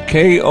U.S. as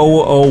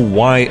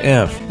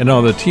KOOYF and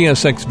on the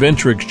TSX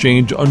Venture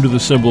Exchange under the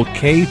symbol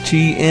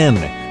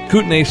KTN.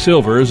 Kootenay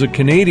Silver is a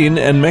Canadian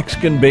and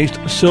Mexican-based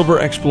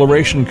silver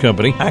exploration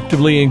company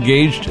actively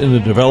engaged in the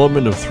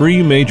development of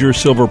 3 major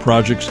silver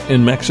projects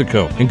in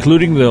Mexico,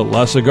 including the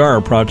La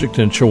Cigarra project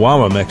in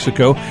Chihuahua,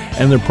 Mexico,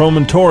 and the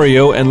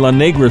Promontorio and La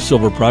Negra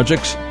silver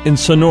projects in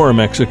Sonora,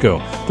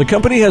 Mexico. The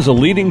company has a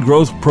leading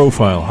growth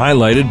profile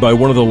highlighted by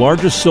one of the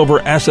largest silver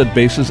asset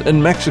bases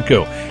in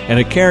Mexico and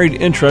a carried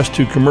interest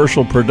to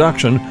commercial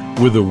production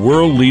with a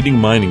world-leading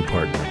mining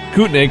partner.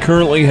 Kootenay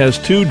currently has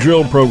 2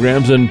 drill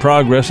programs in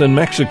progress in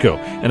Mexico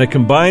and a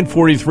combined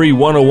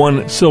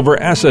 43-101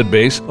 silver asset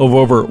base of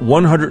over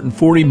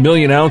 140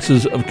 million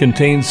ounces of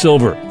contained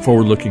silver.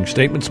 Forward-looking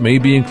statements may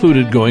be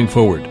included going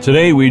forward.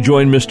 Today, we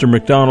join Mr.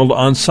 McDonald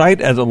on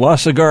site at the La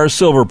Cigarra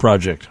Silver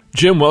Project.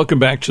 Jim, welcome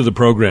back to the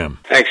program.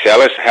 Thanks,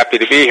 Ellis. Happy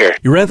to be here.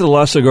 You're at the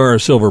La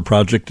Cigarra Silver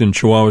Project in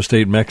Chihuahua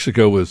State,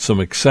 Mexico with some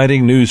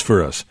exciting news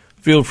for us.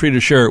 Feel free to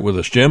share it with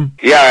us, Jim.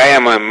 Yeah, I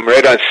am. I'm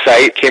right on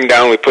site. Came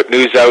down, we put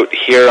news out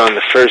here on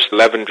the first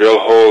 11 drill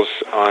holes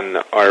on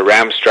our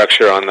ram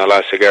structure on the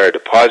La Cigarra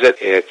deposit.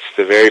 It's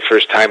the very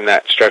first time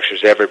that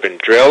structure's ever been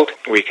drilled.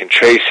 We can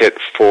trace it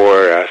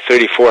for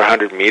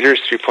 3,400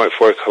 meters,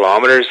 3.4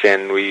 kilometers,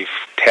 and we've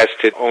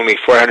tested only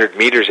 400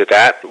 meters at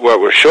that.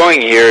 What we're showing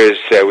here is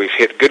that we've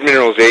hit good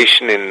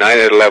mineralization in 9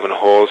 out of 11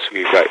 holes.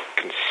 We've got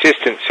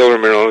consistent silver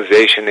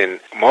mineralization in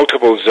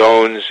multiple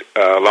zones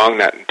along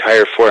that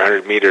entire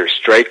 400-meter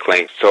strike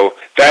length. So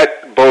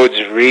that bodes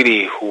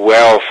really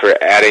well for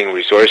adding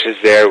resources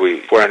there.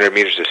 400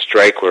 meters of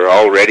strike, we're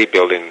already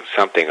building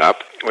something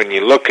up. When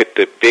you look at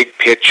the big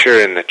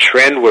picture and the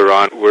trend we're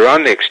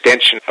on the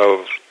extension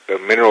of a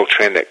mineral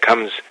trend that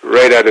comes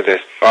right out of the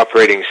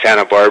operating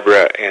Santa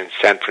Barbara and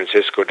San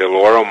Francisco del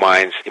Oro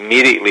mines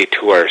immediately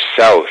to our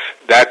south.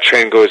 That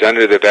trend goes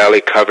under the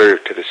valley cover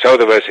to the south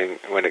of us, and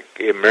when it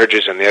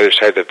emerges on the other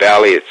side of the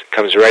valley, it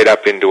comes right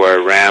up into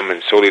our Ram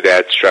and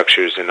Soledad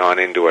structures and on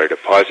into our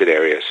deposit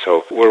areas.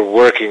 So we're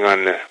working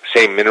on the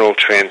same mineral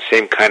trend,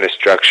 same kind of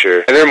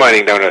structure, and they're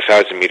mining down to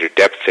 1,000-meter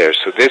depth there.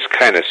 So this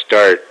kind of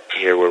start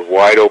here, we're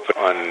wide open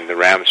on the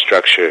Ram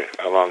structure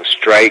along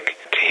strike.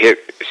 To hit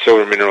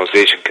silver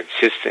mineralization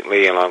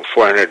consistently along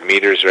 400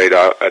 meters right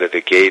out of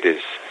the gate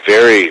is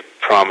very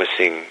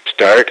promising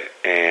start,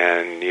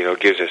 and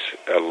gives us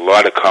a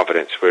lot of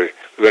confidence. We're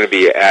going to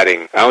be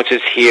adding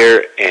ounces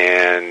here,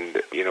 and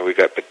we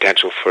got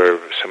potential for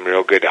some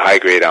real good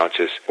high-grade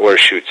ounces or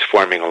shoots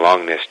forming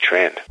along this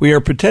trend. We are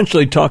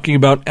potentially talking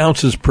about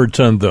ounces per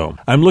ton, though.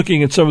 I'm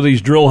looking at some of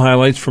these drill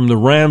highlights from the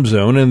Ram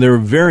zone, and they're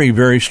very,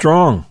 very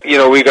strong.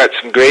 We got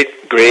some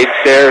great grades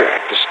there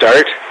at the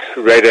start.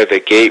 Right out of the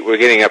gate, we're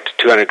getting up to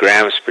 200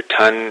 grams per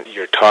ton.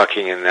 You're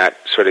talking in that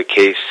sort of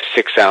case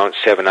 6 ounce,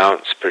 7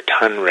 ounce per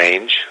ton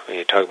range when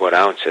you talk about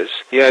ounces.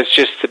 Yeah, it's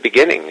just the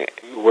beginning.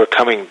 We're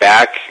coming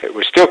back.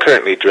 We're still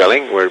currently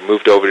drilling. We're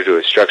moved over to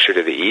a structure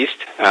to the east.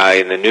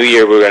 In the new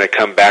year, we're going to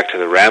come back to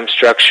the Ram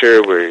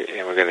structure. We're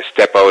going to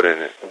step out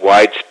in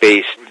wide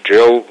space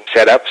drill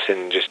setups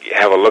and just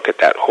have a look at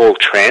that whole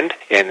trend,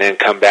 and then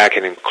come back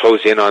and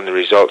close in on the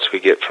results we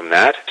get from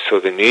that.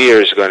 So the new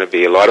year is going to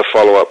be a lot of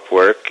follow-up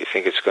work. I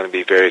think it's going to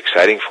be very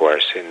exciting for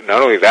us. And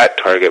not only that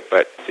target,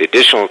 but the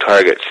additional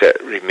targets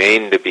that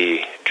remain to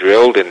be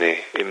drilled in the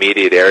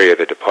immediate area of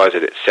the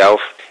deposit itself.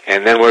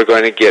 And then we're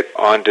going to get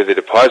onto the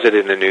deposit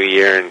in the new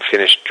year and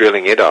finish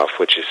drilling it off,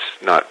 which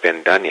has not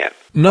been done yet.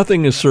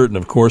 Nothing is certain,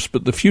 of course,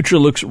 but the future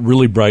looks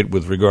really bright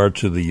with regard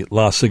to the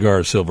La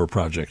Cigarra Silver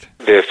Project.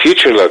 The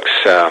future looks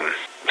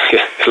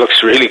It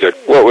looks really good.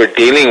 What we're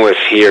dealing with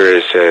here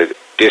is a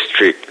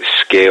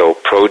district-scale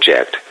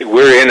project.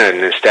 We're in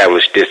an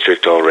established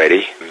district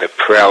already. The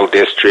Perel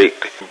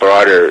district,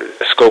 broader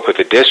scope of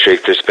the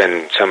district, there's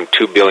been some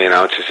 2 billion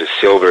ounces of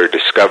silver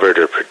discovered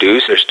or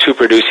produced. There's 2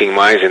 producing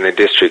mines in the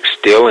district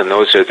still, and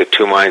those are the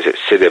 2 mines that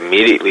sit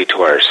immediately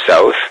to our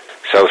south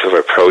of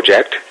our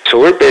project. So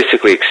we're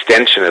basically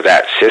extension of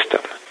that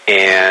system.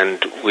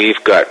 And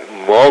we've got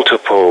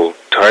multiple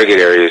target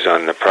areas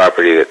on the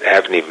property that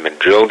haven't even been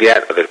drilled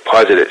yet. The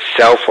deposit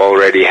itself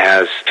already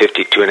has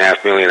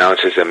 52.5 million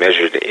ounces of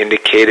measured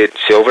indicated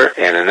silver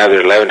and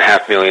another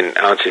 11.5 million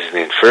ounces in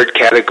the inferred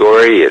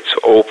category. It's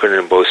open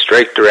in both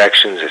strike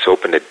directions. It's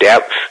open to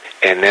depth.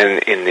 And then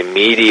in the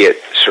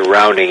immediate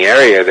surrounding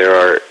area, there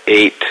are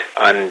 8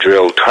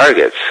 undrilled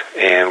targets,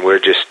 and we're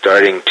just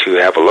starting to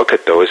have a look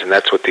at those, and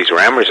that's what these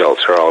RAM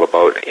results are all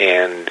about.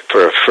 And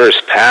for a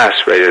first pass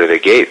right out of the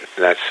gate,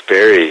 that's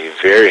very,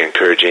 very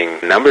encouraging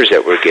numbers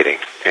that we're getting,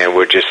 and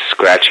we're just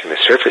scratching the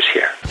surface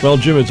here. Well,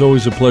 Jim, it's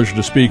always a pleasure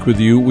to speak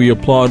with you. We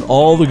applaud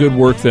all the good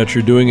work that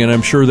you're doing, and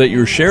I'm sure that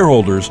your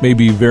shareholders may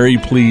be very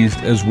pleased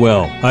as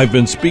well. I've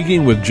been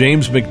speaking with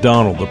James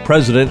McDonald, the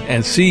president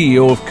and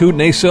CEO of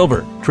Kootenay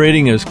Silver,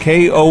 trading as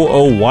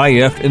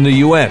KOOYF in the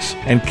U.S.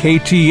 and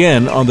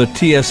KTN on the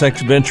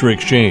TSX Venture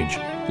Exchange.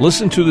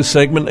 Listen to the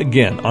segment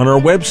again on our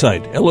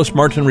website,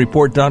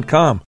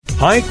 ellismartinreport.com.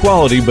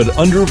 High-quality but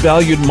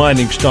undervalued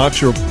mining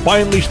stocks are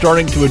finally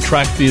starting to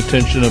attract the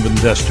attention of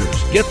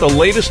investors. Get the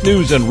latest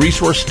news and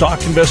resource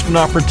stock investment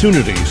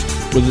opportunities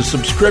with a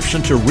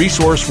subscription to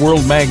Resource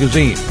World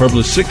magazine.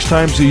 Published 6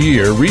 times a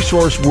year,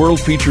 Resource World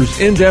features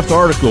in-depth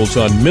articles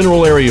on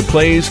mineral area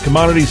plays,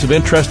 commodities of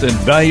interest, and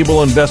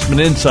valuable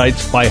investment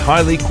insights by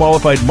highly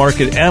qualified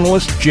market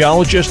analysts,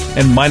 geologists,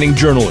 and mining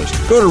journalists.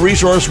 Go to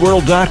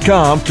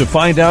resourceworld.com to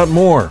find out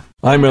more.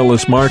 I'm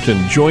Ellis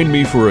Martin. Join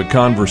me for a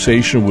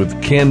conversation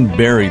with Ken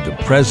Berry, the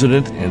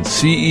president and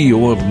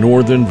CEO of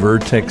Northern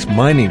Vertex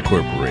Mining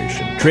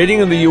Corporation, trading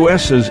in the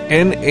U.S. as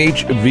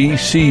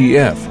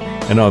NHVCF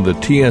and on the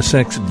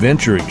TSX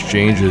Venture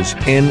Exchange as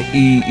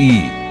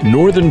NEE.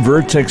 Northern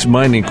Vertex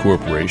Mining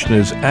Corporation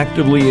is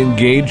actively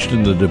engaged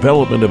in the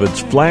development of its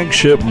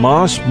flagship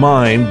Moss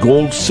Mine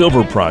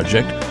gold-silver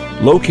project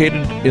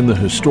located in the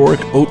historic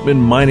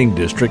Oatman Mining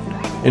District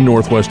in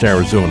northwest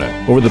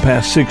Arizona. Over the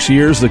past 6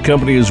 years, the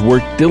company has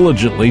worked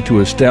diligently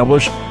to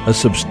establish a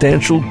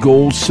substantial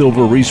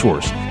gold-silver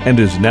resource and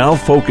is now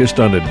focused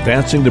on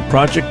advancing the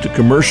project to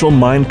commercial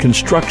mine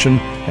construction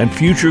and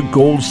future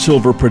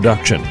gold-silver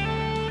production.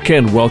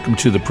 Ken, welcome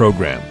to the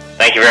program.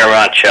 Thank you very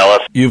much,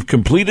 Ellis. You've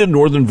completed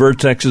Northern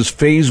Vertex's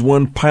Phase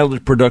 1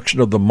 pilot production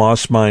of the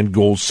Moss Mine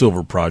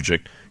gold-silver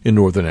project in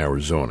northern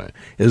Arizona.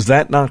 Is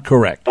that not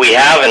correct? We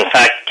have, in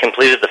fact,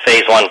 completed the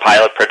Phase 1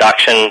 pilot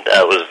production.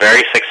 It was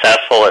very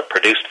successful. It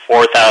produced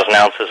 4,000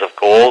 ounces of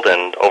gold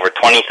and over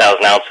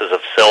 20,000 ounces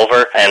of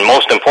silver. And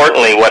most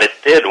importantly, what it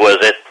did was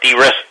it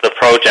de-risked the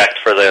project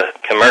for the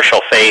commercial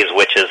phase,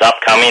 which is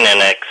upcoming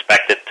and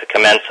expected to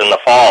commence in the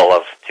fall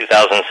of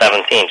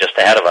 2017, just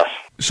ahead of us.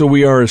 So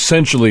we are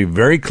essentially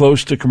very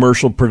close to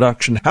commercial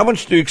production. How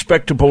much do you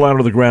expect to pull out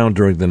of the ground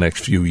during the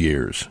next few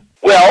years?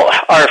 Well,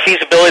 our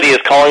feasibility is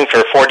calling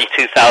for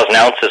 42,000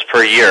 ounces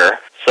per year.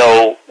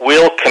 So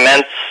we'll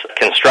commence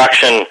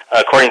construction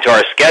according to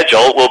our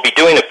schedule. We'll be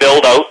doing a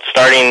build-out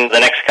starting the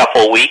next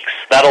couple of weeks.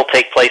 That'll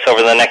take place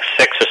over the next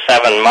 6 or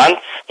 7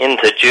 months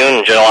into June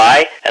and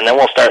July, and then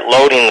we'll start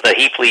loading the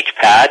heap leach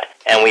pad,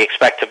 and we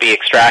expect to be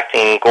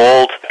extracting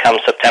gold come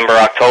September,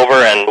 October,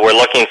 and we're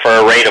looking for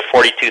a rate of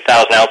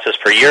 42,000 ounces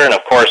per year, and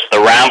of course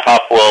the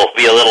ramp-up will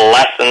be a little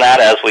less than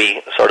that as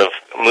we sort of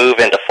move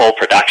into full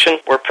production.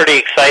 We're pretty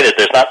excited.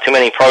 There's not too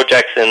many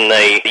projects in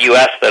the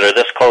U.S. that are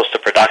this close to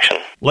production.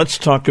 Let's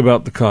talk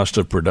about the cost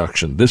of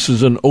production. This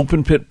is an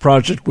open-pit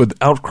project with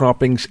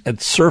outcroppings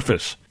at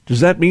surface. Does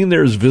that mean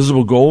there is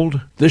visible gold?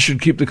 This should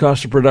keep the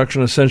cost of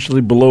production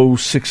essentially below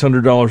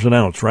 $600 an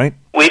ounce, right?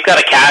 We've got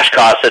a cash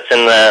cost that's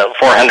in the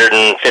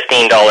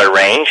 $415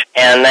 range,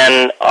 and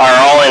then our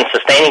all-in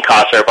sustaining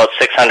costs are about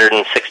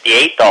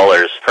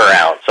 $668 per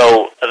ounce.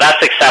 So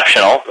that's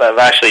exceptional. I've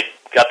actually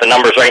got the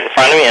numbers right in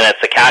front of me, and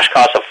it's a cash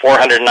cost of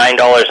 $409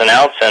 an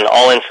ounce and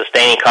all-in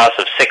sustaining cost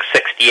of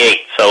 $668.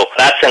 So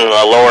that's in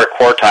the lower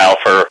quartile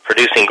for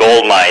producing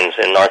gold mines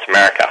in North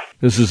America.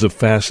 This is a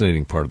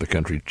fascinating part of the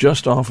country,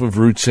 just off of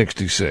Route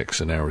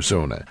 66 in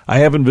Arizona. I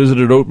haven't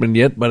visited Oatman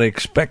yet, but I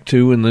expect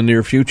to in the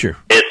near future.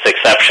 It's an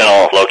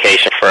exceptional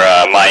location for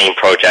a mining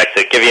project.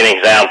 To give you an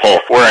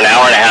example, we're an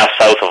hour and a half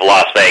south of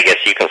Las Vegas.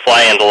 You can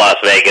fly into Las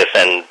Vegas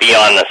and be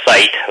on the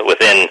site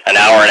within an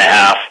hour and a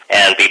half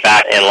and be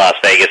back in Las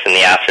Vegas in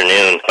the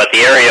afternoon. But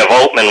the area of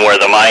Oatman where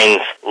the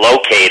mine's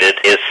located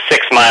is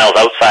 6 miles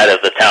outside of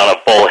the town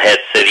of Bullhead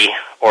City,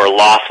 or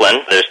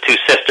Laughlin. There's 2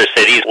 sister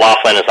cities.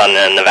 Laughlin is on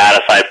the Nevada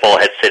side,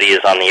 Bullhead City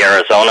is on the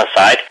Arizona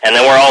side. And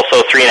then we're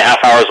also 3.5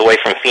 hours away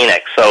from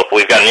Phoenix. So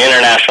we've got an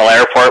international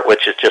airport,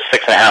 which is just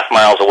 6.5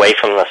 miles away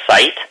from the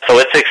site. So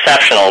it's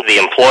exceptional exceptional.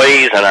 The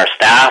employees and our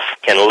staff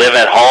can live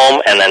at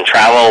home and then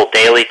travel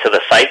daily to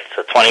the site.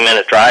 It's a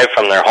 20-minute drive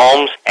from their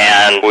homes,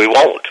 and we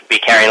won't be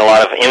carrying a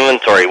lot of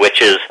inventory,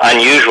 which is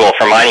unusual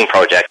for mining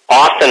projects.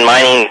 Often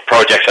mining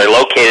projects are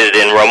located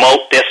in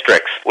remote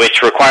districts,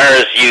 which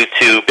requires you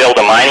to build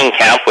a mining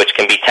camp, which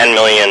can be $10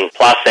 million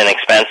plus in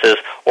expenses,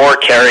 or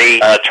carry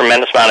a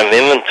tremendous amount of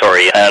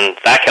inventory, and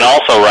that can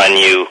also run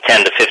you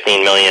 $10 to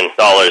 $15 million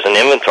in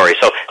inventory.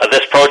 So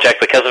this project,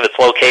 because of its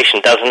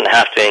location, doesn't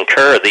have to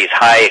incur these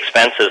high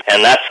expenses,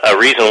 and that's a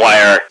reason why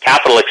our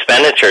capital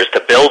expenditures to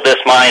build this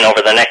mine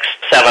over the next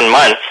 7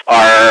 months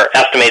are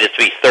estimated to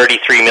be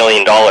 $33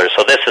 million.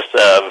 So this is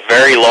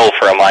very low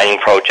for a mining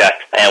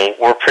project, and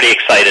we're pretty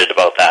excited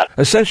about that.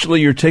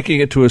 Essentially, you're taking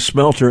it to a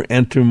smelter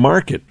and to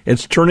market.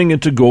 It's turning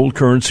into gold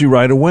currency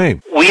right away.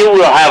 We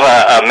will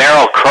have a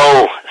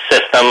Merrill-Crowe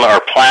system or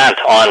plant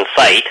on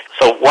site.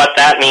 So what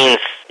that means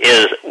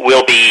is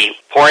we'll be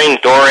pouring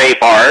doré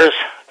bars,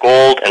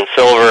 gold and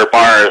silver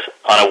bars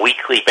on a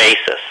weekly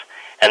basis,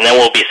 and then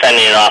we'll be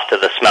sending it off to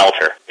the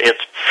smelter. It's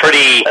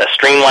pretty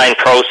streamlined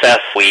process.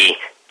 We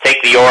take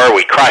the ore,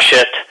 we crush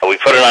it, we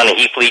put it on a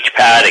heap leach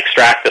pad,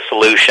 extract the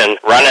solution,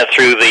 run it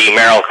through the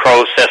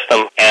Merrill-Crowe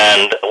system,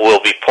 and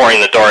we'll be pouring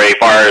the doré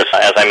bars,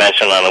 as I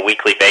mentioned, on a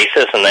weekly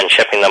basis, and then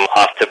shipping them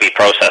off to be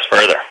processed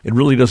further. It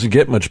really doesn't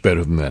get much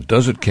better than that,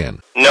 does it,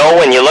 Ken?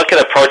 No, when you look at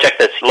a project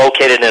that's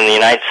located in the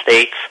United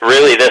States,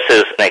 really this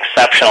is an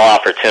exceptional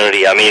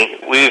opportunity. I mean,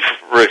 we've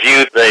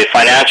reviewed the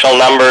financial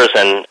numbers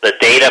and the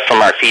data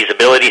from our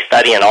feasibility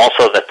study and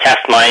also the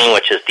test mining,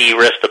 which has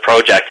de-risked the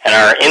project, and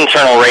our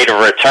internal rate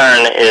of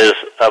return is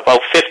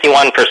about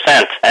 51%,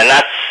 and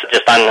that's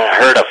just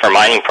unheard of for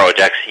mining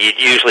projects. You'd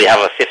usually have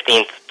a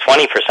 15 to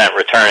 20%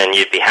 return and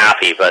you'd be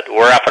happy, but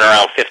we're up at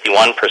around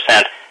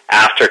 51%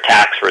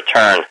 after-tax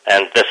return,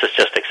 and this is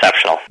just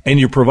exceptional. And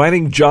you're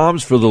providing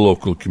jobs for the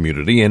local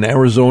community, and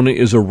Arizona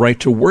is a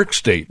right-to-work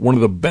state, one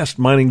of the best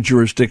mining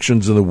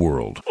jurisdictions in the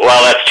world. Well,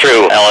 that's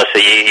true, Ellis.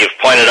 You've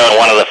pointed out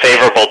one of the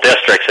favorable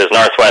districts is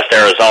Northwest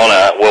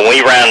Arizona. When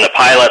we ran the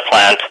pilot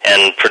plant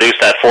and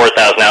produced that 4,000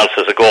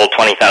 ounces of gold,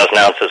 20,000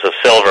 ounces of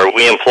silver,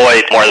 we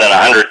employed more than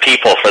 100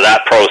 people for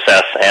that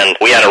process, and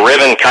we had a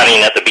ribbon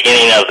cutting at the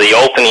beginning of the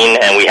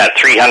opening, and we had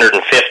 350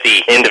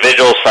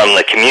 individuals from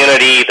the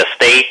community, the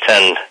state,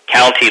 and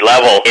county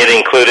level. It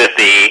included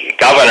the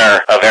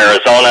governor of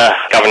Arizona,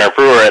 Governor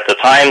Brewer at the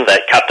time,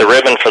 that cut the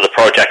ribbon for the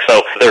project.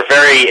 So they're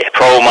very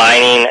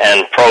pro-mining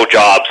and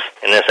pro-jobs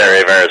in this area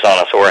of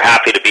Arizona. So we're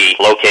happy to be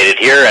located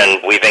here, and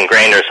we've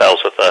ingrained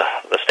ourselves with the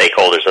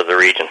stakeholders of the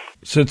region.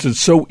 Since it's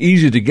so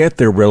easy to get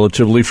there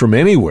relatively from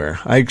anywhere,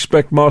 I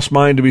expect Moss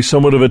Mine to be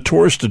somewhat of a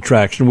tourist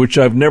attraction, which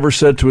I've never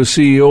said to a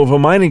CEO of a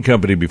mining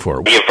company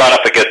before. You've brought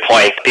up a good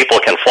point. People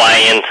can fly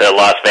into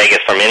Las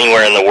Vegas from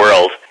anywhere in the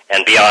world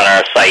and be on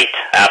our site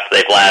after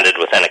they've landed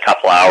within a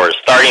couple hours.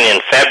 Starting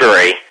in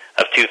February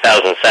of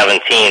 2017,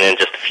 and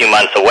just a few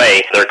months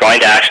away, they're going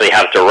to actually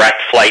have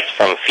direct flights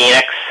from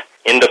Phoenix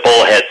into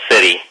Bullhead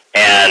City.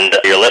 And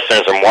your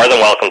listeners are more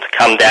than welcome to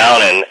come down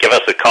and give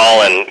us a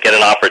call and get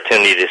an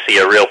opportunity to see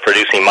a real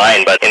producing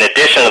mine. But in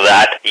addition to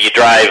that, you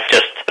drive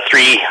just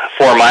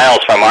 3-4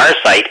 miles from our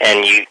site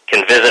and you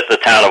can visit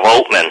the town of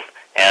Oatman.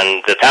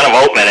 And the town of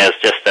Oatman is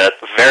just a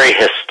very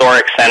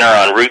historic center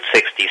on Route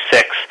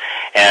 66,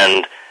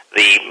 and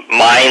the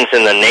mines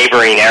in the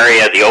neighboring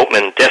area, the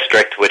Oatman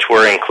district, which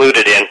we're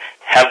included in,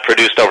 have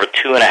produced over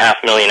 2.5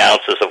 million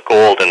ounces of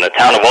gold. And the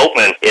town of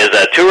Oatman is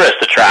a tourist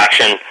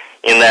attraction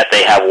in that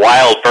they have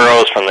wild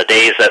burros from the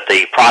days that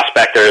the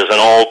prospectors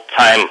and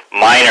old-time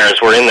miners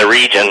were in the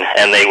region,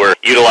 and they were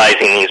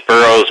utilizing these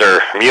burros or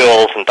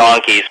mules and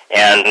donkeys,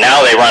 and now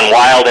they run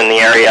wild in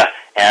the area,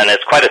 and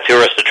it's quite a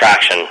tourist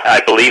attraction.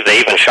 I believe they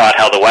even shot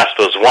How the West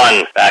Was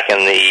Won back in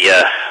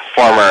the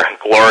former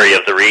glory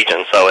of the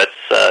region, so it's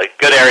a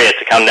good area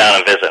to come down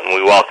and visit, and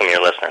we welcome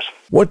your listeners.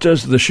 What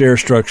does the share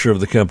structure of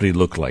the company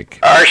look like?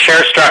 Our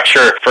share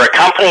structure, for a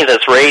company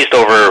that's raised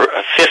over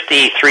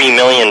 $53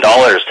 million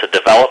to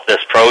develop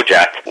this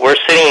project, we're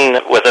sitting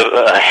with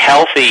a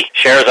healthy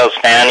shares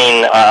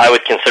outstanding. I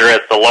would consider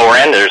it the lower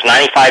end. There's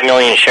 95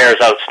 million shares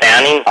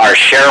outstanding. Our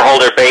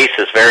shareholder base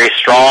is very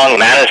strong.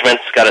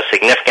 Management's got a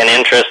significant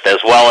interest,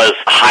 as well as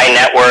high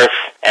net worth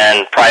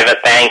and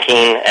private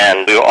banking,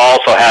 and we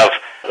also have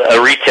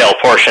a retail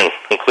portion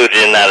included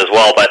in that as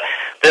well. But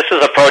this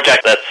is a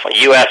project that's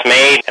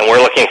U.S.-made, and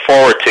we're looking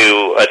forward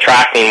to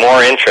attracting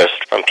more interest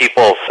from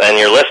people and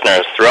your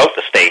listeners throughout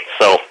the state.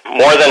 So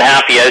more than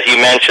happy, as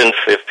you mentioned,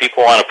 if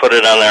people want to put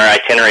it on their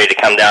itinerary to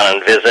come down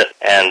and visit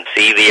and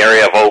see the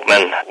area of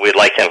Oatman, we'd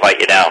like to invite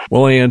you down.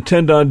 Well, I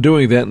intend on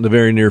doing that in the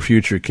very near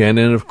future, Ken,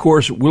 and of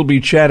course, we'll be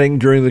chatting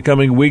during the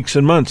coming weeks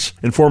and months,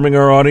 informing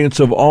our audience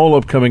of all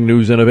upcoming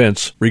news and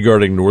events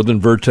regarding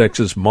Northern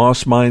Vertex's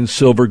Moss Mine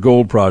Silver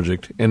Gold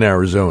Project in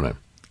Arizona.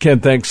 Ken,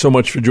 thanks so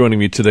much for joining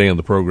me today on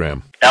the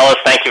program. Ellis,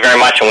 thank you very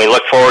much, and we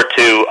look forward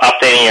to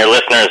updating your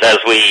listeners as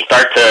we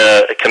start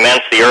to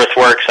commence the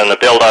earthworks and the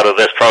build-out of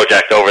this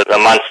project over the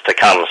months to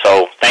come.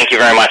 So thank you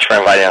very much for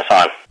inviting us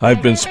on.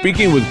 I've been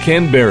speaking with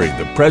Ken Berry,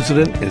 the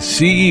President and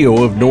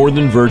CEO of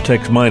Northern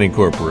Vertex Mining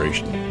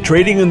Corporation,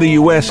 trading in the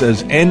U.S.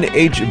 as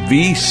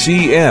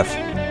NHVCF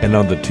and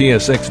on the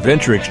TSX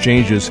Venture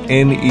Exchange as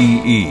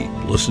NEE.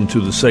 Listen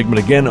to the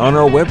segment again on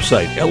our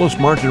website,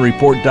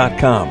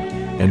 ellismartinreport.com,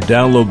 and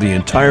download the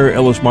entire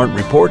Ellis Martin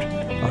Report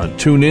on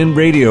TuneIn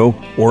Radio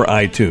or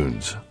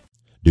iTunes.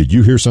 Did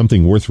you hear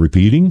something worth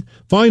repeating?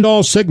 Find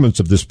all segments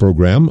of this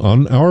program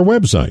on our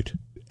website,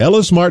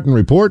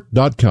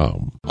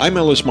 ellismartinreport.com. I'm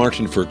Ellis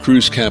Martin for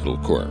Cruz Capital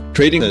Corp,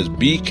 trading as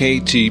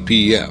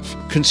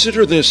BKTPF.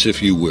 Consider this,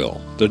 if you will.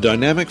 The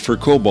dynamic for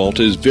cobalt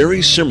is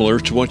very similar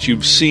to what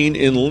you've seen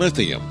in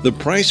lithium. The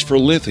price for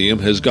lithium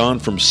has gone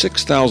from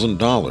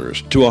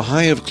 $6,000 to a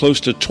high of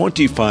close to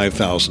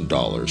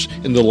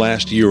 $25,000 in the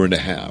last year and a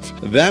half.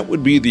 That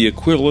would be the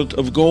equivalent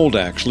of gold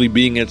actually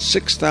being at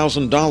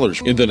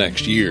 $6,000 in the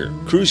next year.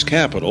 Cruz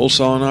Capital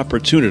saw an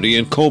opportunity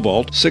in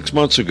cobalt 6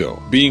 months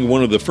ago. Being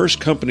one of the first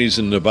companies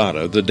in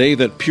Nevada, the day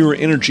that Pure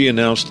Energy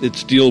announced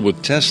its deal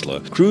with Tesla,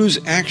 Cruz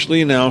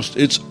actually announced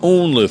its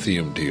own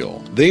lithium deal.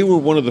 They were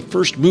one of the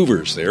first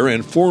movers there,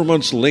 and 4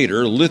 months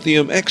later,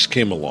 Lithium X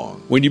came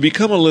along. When you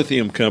become a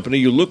lithium company,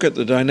 you look at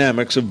the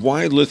dynamics of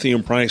why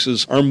lithium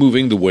prices are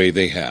moving the way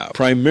they have.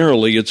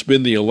 Primarily, it's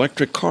been the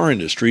electric car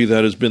industry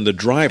that has been the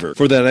driver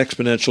for that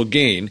exponential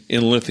gain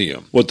in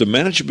lithium. What the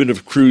management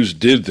of Cruz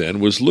did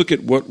then was look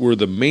at what were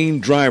the main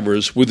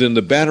drivers within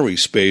the battery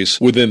space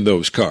within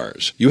those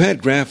cars. You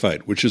had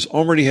graphite, which has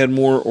already had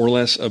more or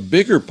less a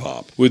bigger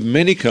pop, with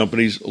many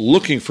companies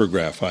looking for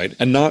graphite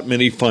and not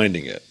many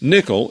finding it.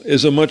 Nickel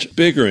is a much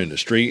bigger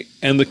industry,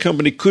 and the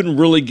company couldn't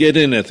really get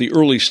in at the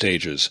early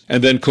stages.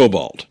 And then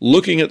cobalt.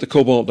 Looking at the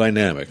cobalt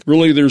dynamic,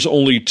 really there's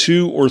only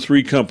 2 or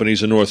 3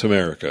 companies in North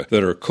America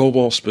that are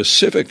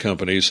cobalt-specific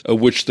companies, of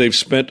which they've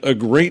spent a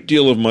great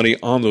deal of money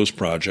on those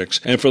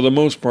projects, and for the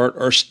most part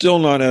are still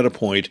not at a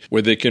point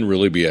where they can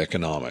really be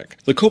economic.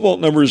 The cobalt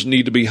numbers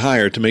need to be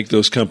higher to make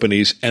those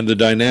companies and the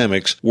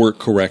dynamics work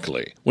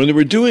correctly. When they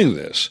were doing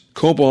this,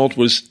 cobalt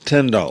was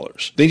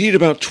 $10. They need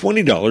about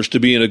 $20 to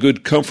be in a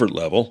good comfort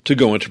level to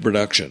go into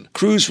production.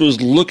 Cruz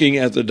was looking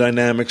at the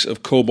dynamics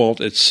of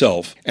cobalt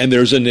itself, and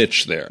there's a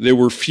niche there. There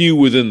were few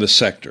within the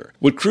sector.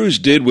 What Cruz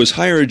did was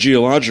hire a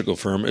geological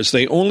firm, as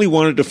they only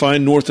wanted to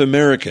find North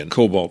American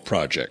cobalt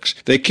projects.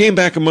 They came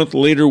back a month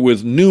later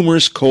with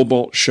numerous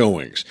cobalt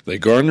showings. They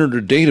garnered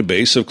a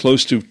database of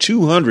close to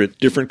 200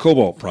 different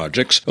cobalt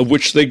projects, of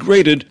which they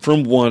graded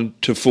from 1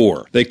 to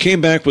 4. They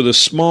came back with a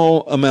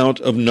small amount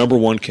of number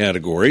 1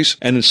 categories,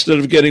 and instead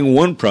of getting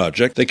 1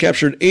 project, they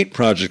captured 8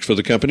 projects for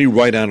the company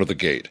right out of the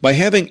gate. By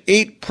having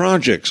 8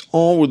 projects,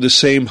 all with the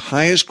same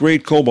highest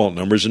grade cobalt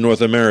numbers in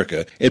North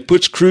America, it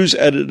puts Cruz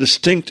at a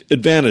distinct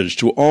advantage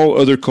to all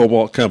other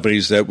cobalt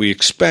companies that we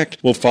expect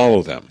will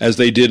follow them, as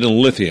they did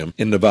in lithium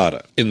in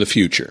Nevada in the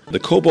future. The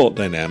cobalt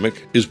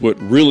dynamic is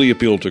what really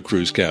appealed to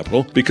Cruz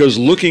Capital, because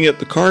looking at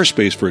the car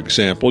space, for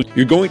example,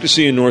 you're going to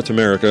see in North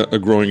America a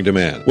growing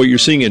demand. What you're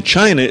seeing in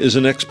China is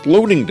an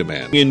exploding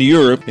demand. In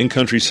Europe, in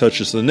countries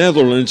such as the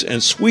Netherlands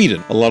and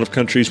Sweden, a lot of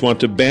countries want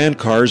to ban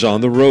cars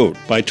on the road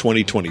by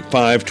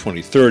 2025,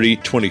 2030,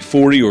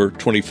 2040, or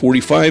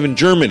 2045 in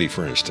Germany,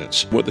 for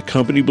instance. What the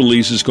company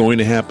believes is going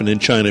to happen in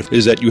China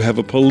is that you have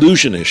a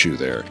pollution issue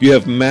there. You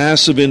have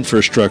massive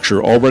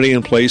infrastructure already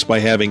in place by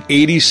having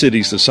 80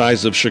 cities the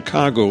size of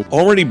Chicago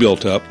already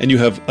built up, and you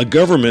have a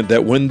government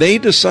that when they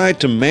decide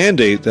to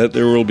mandate that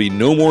there will be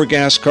no more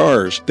gas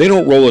cars, they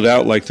don't roll it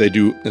out like they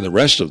do in the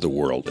rest of the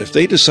world. If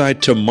they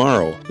decide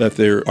tomorrow that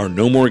there are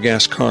no more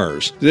gas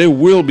cars, there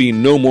will be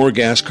no more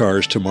gas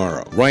cars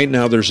tomorrow. Right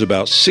now there's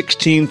about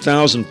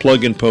 16,000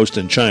 plug-in posts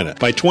in China.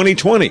 By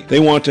 2020, they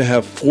want to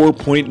have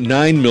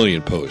 4.9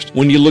 million posts.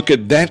 When you look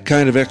at that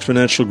kind of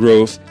exponential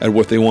growth at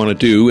what they want to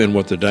do and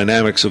what the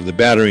dynamics of the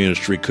battery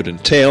industry could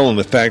entail, and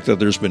the fact that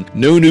there's been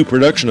no new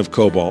production of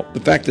cobalt, the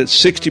fact that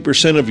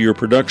 60% of your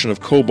production of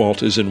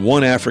cobalt is in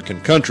one African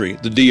country,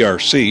 the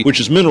DRC, which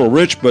is mineral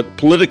rich but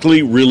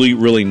politically really,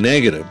 really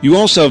negative. You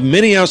also have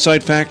many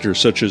outside factors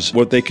such as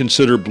what they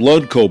consider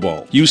blood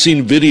cobalt. You've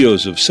seen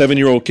videos of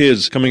 7-year-old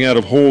kids coming out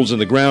of holes in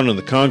the ground in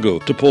the Congo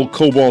to pull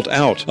cobalt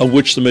out, of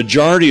which the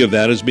majority of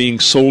that is being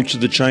sold to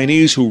the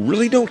Chinese, who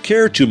really don't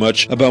care too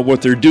much about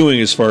what they're doing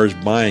as far as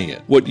buying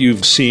it. What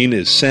you've seen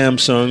is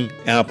Samsung,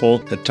 Apple,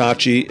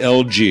 Hitachi,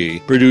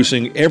 LG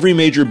producing every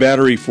major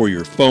battery for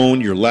your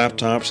phone, your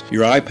laptops,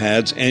 your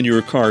iPads, and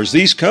your cars.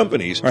 These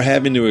companies are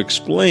having to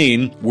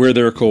explain where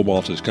their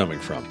cobalt is coming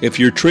from. If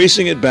you're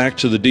tracing it back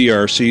to the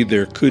DRC,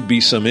 there could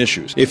be some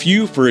issues. If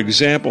you, for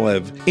example,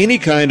 have any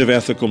kind of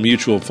ethical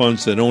mutual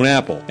funds that own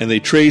Apple, and they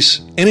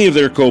trace any of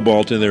their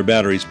cobalt in their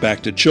batteries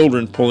back to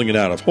children pulling it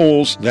out of holes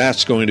holes,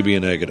 that's going to be a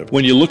negative.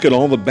 When you look at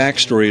all the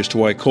backstory as to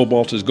why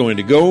cobalt is going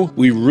to go,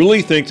 we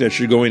really think that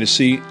you're going to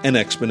see an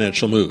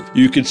exponential move.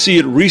 You can see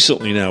it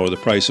recently now with the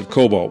price of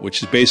cobalt,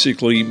 which is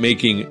basically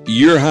making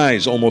year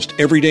highs almost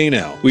every day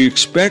now. We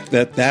expect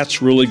that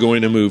that's really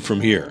going to move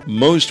from here.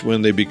 Most,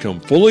 when they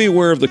become fully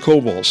aware of the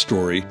cobalt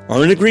story,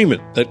 are in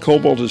agreement that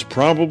cobalt is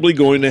probably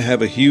going to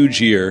have a huge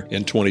year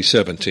in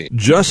 2017.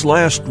 Just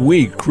last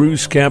week,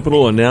 Cruz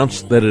Capital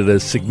announced that it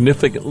has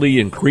significantly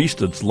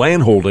increased its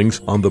land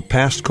holdings on the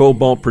past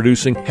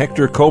cobalt-producing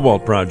Hector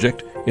Cobalt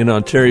project in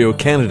Ontario,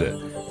 Canada.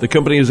 The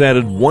company has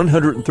added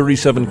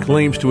 137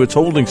 claims to its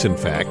holdings, in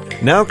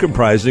fact, now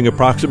comprising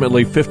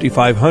approximately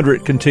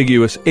 5,500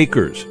 contiguous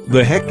acres.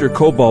 The Hector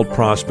Cobalt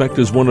prospect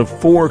is one of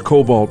 4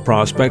 cobalt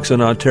prospects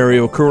in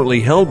Ontario currently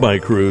held by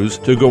Cruz,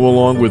 to go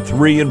along with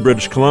 3 in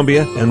British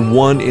Columbia and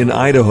 1 in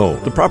Idaho.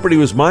 The property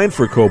was mined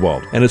for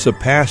cobalt and is a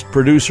past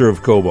producer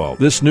of cobalt.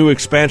 This new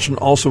expansion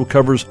also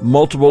covers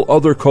multiple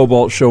other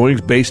cobalt showings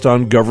based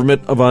on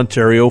Government of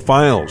Ontario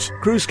files.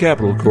 Cruz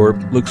Capital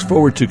Corp looks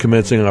forward to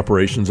commencing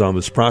operations on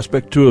this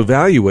prospect to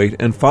evaluate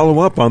and follow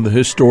up on the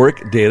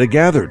historic data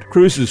gathered.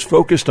 Cruz is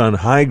focused on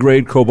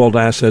high-grade cobalt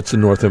assets in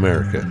North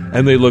America,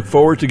 and they look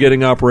forward to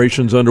getting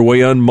operations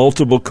underway on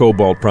multiple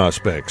cobalt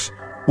prospects.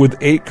 With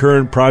 8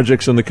 current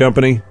projects in the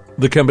company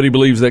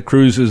believes that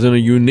Cruz is in a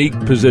unique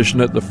position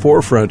at the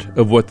forefront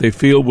of what they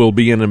feel will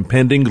be an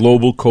impending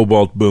global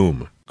cobalt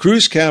boom.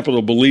 Cruz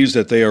Capital believes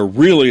that they are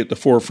really at the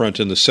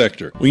forefront in the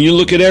sector. When you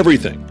look at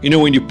everything,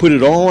 when you put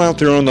it all out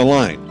there on the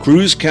line,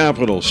 Cruz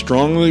Capital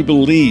strongly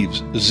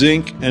believes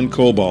zinc and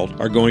cobalt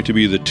are going to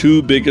be the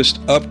 2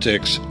 biggest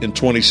upticks in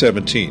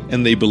 2017.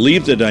 And they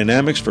believe the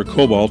dynamics for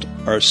cobalt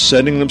are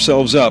setting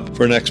themselves up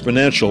for an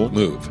exponential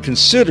move.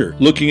 Consider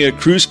looking at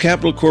Cruz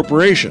Capital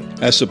Corporation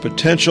as a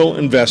potential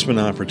investment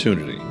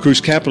opportunity. Cruz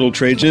Capital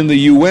trades in the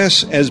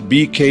U.S. as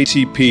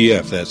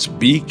BKTPF. That's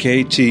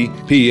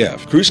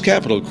BKTPF. Cruz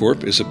Capital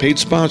Corp is a paid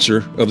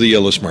sponsor of the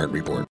Ellis Smart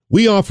Report.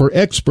 We offer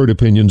expert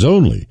opinions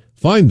only.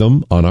 Find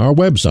them on our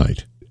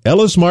website,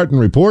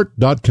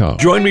 ellismartinreport.com.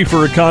 Join me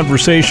for a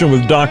conversation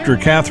with Dr.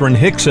 Catherine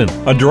Hickson,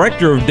 a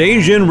director of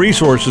Dajin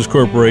Resources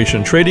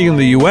Corporation, trading in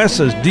the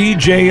U.S. as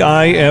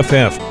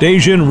DJIFF.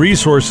 Dajin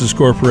Resources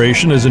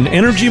Corporation is an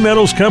energy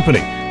metals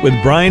company with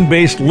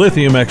brine-based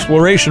lithium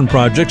exploration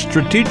projects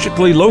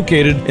strategically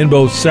located in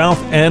both South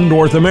and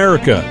North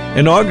America.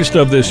 In August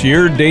of this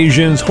year,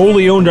 Dajin's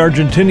wholly owned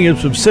Argentinian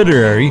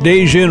subsidiary,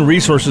 Dajin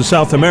Resources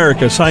South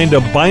America, signed a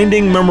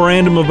binding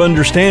memorandum of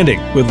understanding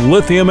with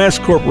Lithium S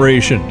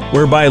Corporation,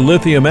 whereby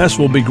Lithium S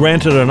will be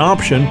granted an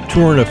option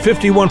to earn a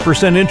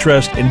 51%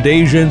 interest in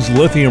Dajin's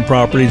lithium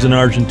properties in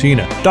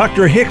Argentina.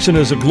 Dr. Hickson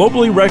is a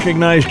globally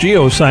recognized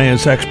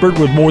geoscience expert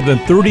with more than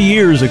 30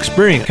 years'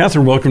 experience.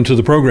 Catherine, welcome to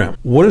the program.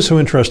 What is so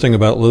interesting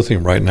about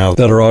lithium right now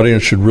that our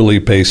audience should really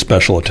pay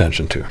special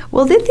attention to?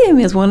 Well, lithium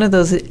is one of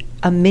those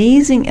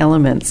amazing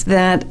elements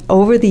that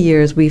over the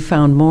years we've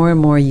found more and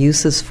more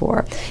uses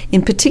for.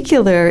 In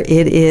particular,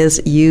 it is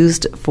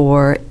used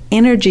for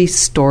energy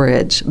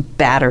storage,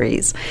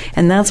 batteries.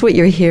 And that's what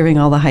you're hearing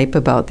all the hype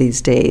about these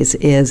days,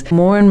 is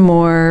more and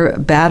more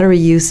battery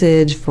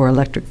usage for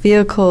electric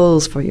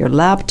vehicles, for your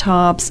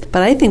laptops.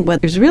 But I think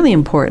what is really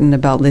important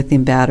about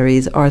lithium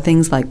batteries are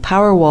things like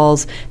power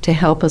walls to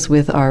help us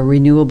with our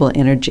renewable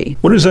energy.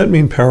 What does that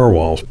mean, power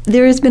walls?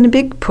 There has been a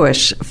big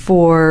push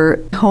for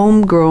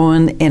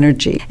homegrown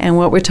energy. And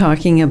what we're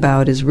talking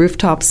about is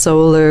rooftop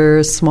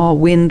solar, small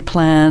wind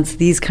plants,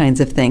 these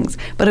kinds of things.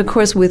 But of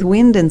course, with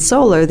wind and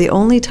solar, the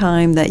only time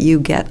that you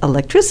get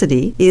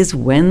electricity is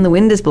when the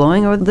wind is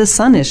blowing or the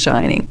sun is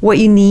shining. What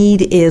you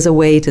need is a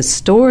way to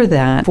store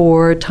that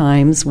for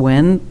times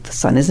when the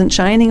sun isn't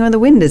shining or the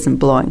wind isn't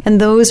blowing.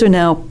 And those are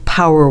now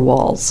power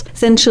walls.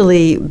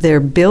 Essentially, they're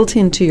built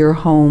into your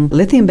home,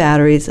 lithium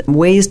batteries,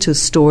 ways to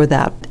store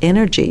that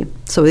energy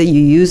so that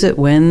you use it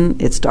when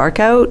it's dark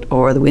out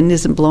or the wind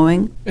isn't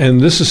blowing.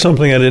 And this is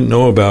something I didn't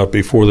know about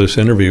before this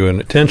interview, and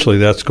potentially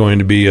that's going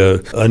to be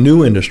a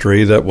new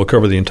industry that will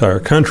cover the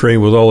entire country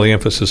with all the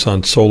emphasis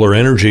on solar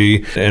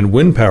energy and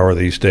wind power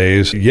these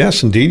days.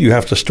 Yes, indeed, you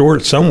have to store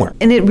it somewhere.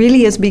 And it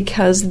really is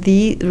because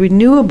the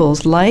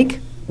renewables like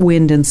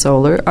wind and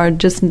solar are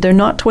they're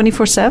not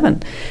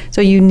 24/7.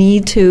 So you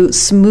need to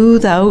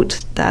smooth out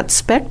that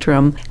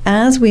spectrum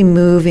as we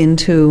move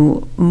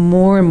into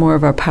more and more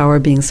of our power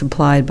being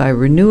supplied by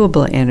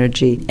renewable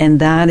energy. And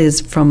that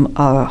is from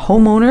a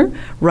homeowner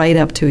right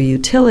up to a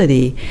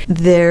utility.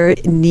 There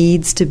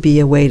needs to be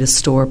a way to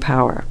store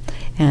power.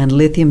 And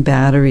lithium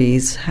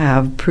batteries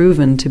have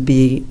proven to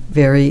be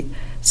very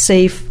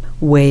safe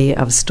way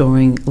of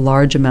storing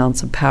large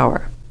amounts of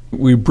power.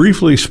 We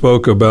briefly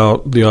spoke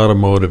about the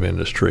automotive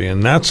industry,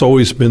 and that's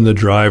always been the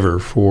driver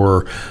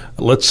for,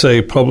 let's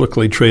say,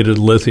 publicly traded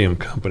lithium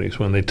companies.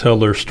 When they tell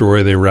their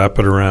story, they wrap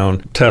it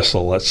around Tesla,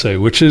 let's say,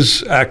 which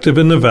is active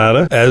in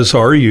Nevada, as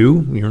are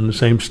you. You're in the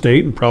same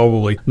state and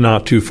probably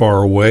not too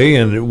far away.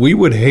 And we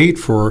would hate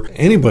for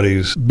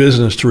anybody's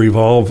business to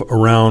revolve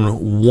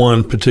around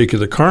one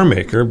particular car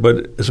maker.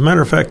 But as a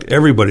matter of fact,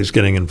 everybody's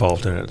getting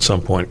involved in it at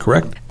some point,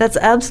 correct? That's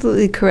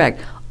absolutely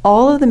correct.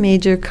 All of the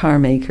major car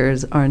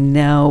makers are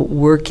now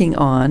working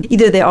on,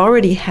 either they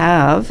already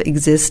have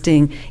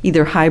existing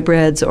either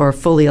hybrids or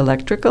fully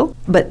electrical,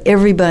 but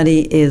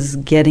everybody is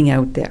getting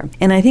out there.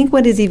 And I think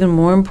what is even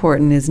more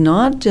important is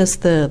not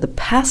just the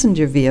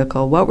passenger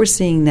vehicle. What we're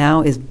seeing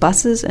now is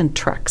buses and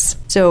trucks.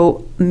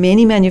 So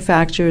many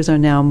manufacturers are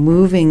now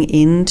moving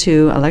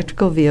into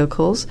electrical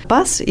vehicles.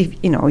 Bus, if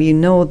you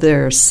know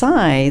their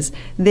size,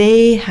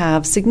 they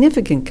have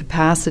significant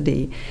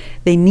capacity.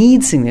 They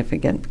need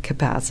significant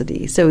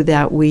capacity so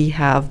that we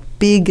have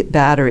big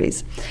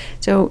batteries.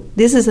 So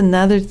this is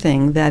another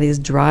thing that is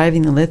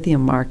driving the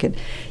lithium market.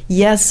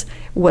 Yes,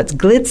 what's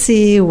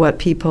glitzy, what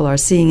people are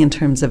seeing in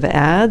terms of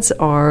ads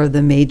are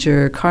the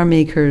major car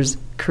makers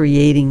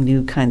creating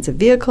new kinds of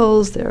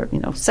vehicles. They're,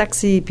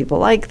 sexy, people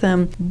like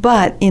them.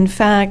 But in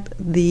fact,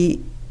 the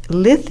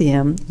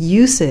lithium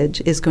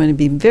usage is going to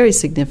be very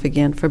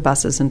significant for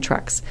buses and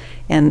trucks.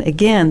 And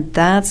again,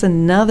 that's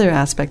another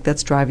aspect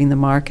that's driving the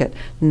market,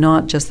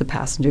 not just the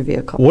passenger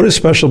vehicle. What is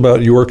special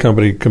about your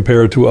company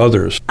compared to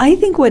others? I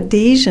think what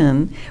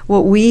Dajin,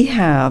 what we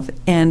have,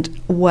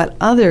 and what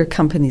other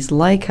companies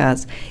like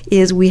us,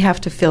 is we have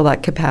to fill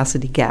that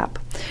capacity gap.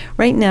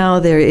 Right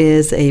now, there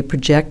is a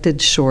projected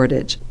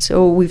shortage.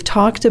 So we've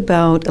talked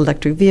about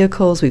electric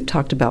vehicles, we've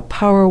talked about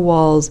power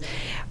walls,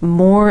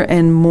 more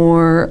and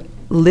more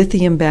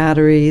lithium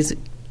batteries,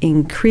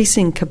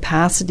 increasing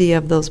capacity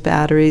of those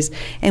batteries,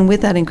 and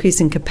with that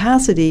increasing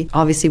capacity,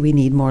 obviously we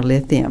need more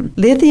lithium.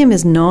 Lithium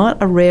is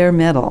not a rare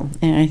metal,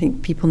 and I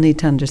think people need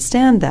to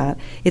understand that.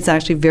 It's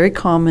actually very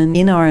common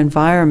in our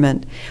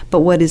environment, but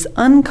what is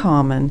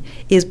uncommon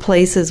is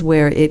places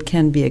where it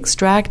can be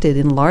extracted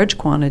in large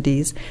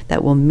quantities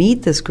that will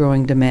meet this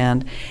growing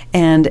demand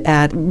and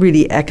at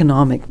really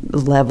economic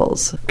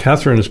levels.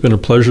 Catherine, it's been a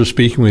pleasure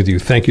speaking with you.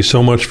 Thank you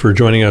so much for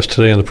joining us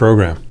today on the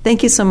program.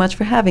 Thank you so much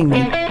for having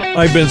me.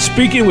 I've been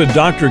speaking with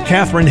Dr.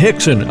 Catherine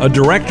Hickson, a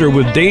director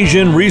with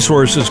Dajin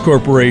Resources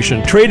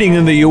Corporation, trading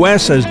in the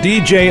U.S. as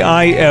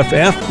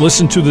DJIFF.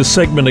 Listen to this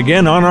segment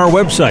again on our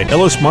website,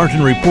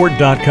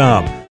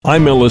 ellismartinreport.com.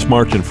 I'm Ellis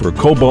Martin for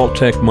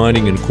Cobaltech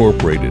Mining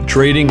Incorporated,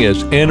 trading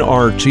as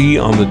NRT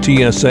on the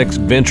TSX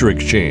Venture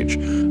Exchange.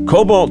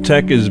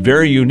 Cobaltech is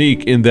very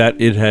unique in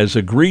that it has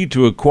agreed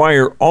to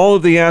acquire all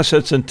of the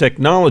assets and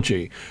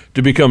technology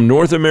to become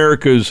North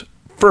America's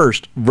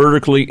first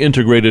vertically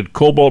integrated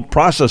cobalt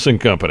processing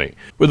company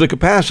with the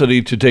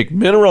capacity to take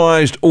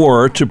mineralized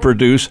ore to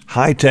produce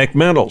high-tech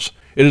metals.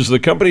 It is the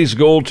company's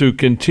goal to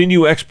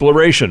continue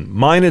exploration,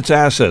 mine its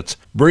assets,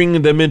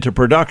 bring them into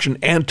production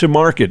and to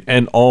market,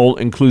 an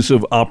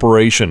all-inclusive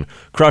operation,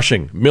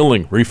 crushing,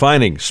 milling,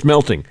 refining,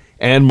 smelting,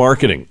 and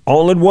marketing,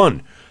 all in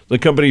one. The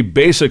company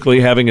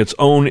basically having its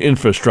own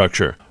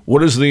infrastructure.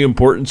 What is the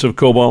importance of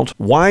cobalt?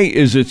 Why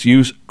is its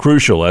use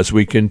crucial as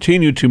we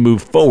continue to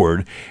move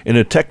forward in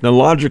a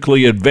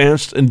technologically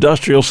advanced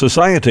industrial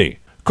society?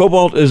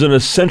 Cobalt is an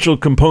essential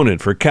component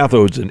for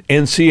cathodes in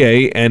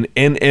NCA and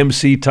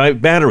NMC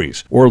type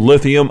batteries or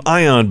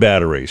lithium-ion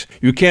batteries.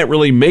 You can't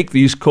really make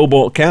these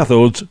cobalt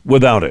cathodes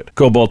without it.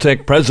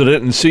 Cobaltech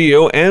President and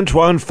CEO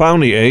Antoine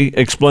Fournier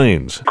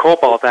explains.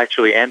 Cobalt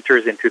actually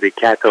enters into the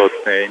cathodes.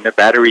 In the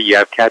battery, you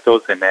have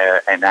cathodes and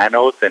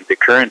anodes, and the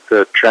current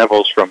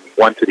travels from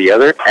one to the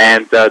other.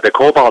 And the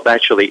cobalt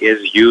actually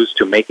is used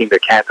to making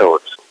the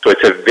cathodes. So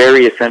it's a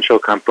very essential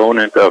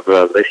component of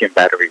lithium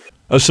batteries.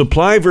 A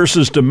supply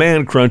versus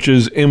demand crunch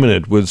is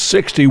imminent, with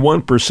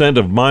 61%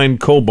 of mined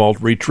cobalt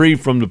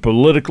retrieved from the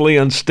politically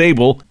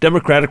unstable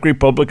Democratic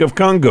Republic of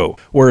Congo,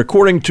 where,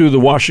 according to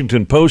the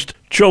Washington Post,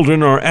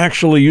 children are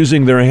actually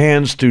using their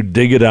hands to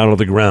dig it out of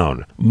the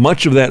ground.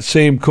 Much of that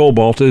same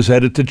cobalt is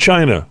headed to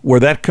China, where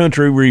that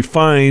country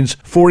refines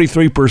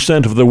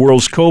 43% of the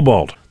world's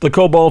cobalt. The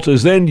cobalt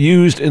is then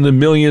used in the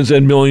millions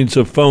and millions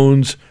of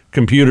phones,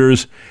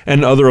 computers,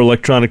 and other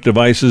electronic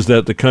devices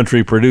that the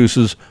country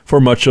produces for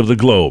much of the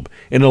globe,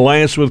 in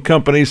alliance with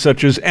companies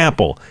such as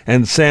Apple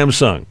and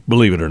Samsung,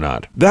 believe it or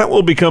not. That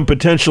will become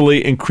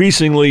potentially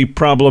increasingly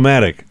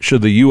problematic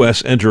should the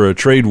U.S. enter a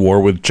trade war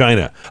with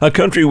China, a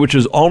country which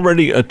is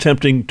already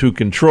attempting to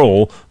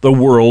control the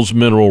world's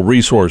mineral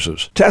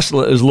resources.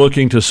 Tesla is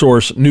looking to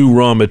source new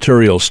raw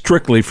materials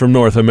strictly from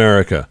North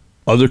America.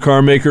 Other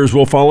car makers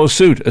will follow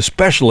suit,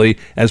 especially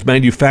as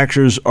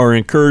manufacturers are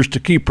encouraged to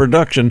keep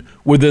production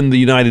within the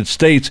United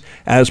States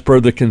as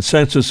per the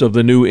consensus of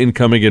the new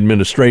incoming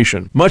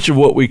administration. Much of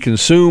what we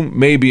consume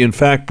may be in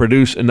fact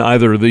produced in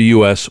either the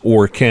U.S.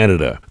 or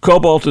Canada.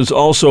 Cobalt is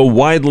also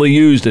widely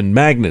used in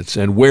magnets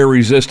and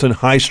wear-resistant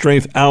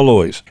high-strength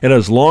alloys. It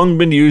has long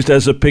been used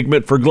as a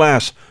pigment for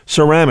glass,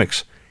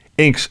 ceramics,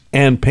 inks,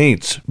 and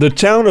paints. The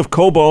town of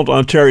Cobalt,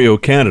 Ontario,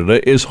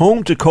 Canada is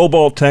home to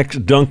Cobaltech's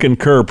Duncan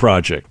Kerr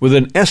project, with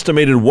an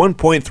estimated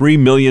 1.3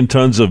 million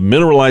tons of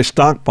mineralized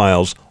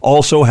stockpiles,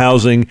 also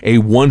housing a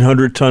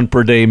 100-ton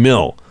per day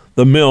mill.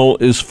 The mill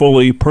is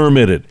fully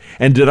permitted.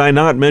 And did I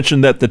not mention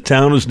that the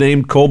town is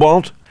named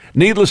Cobalt?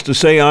 Needless to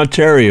say,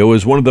 Ontario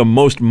is one of the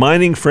most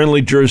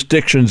mining-friendly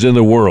jurisdictions in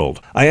the world.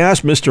 I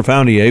asked Mr.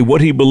 Fournier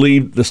what he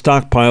believed the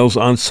stockpiles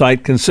on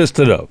site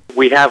consisted of.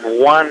 We have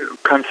one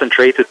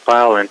concentrated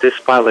pile, and this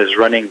pile is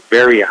running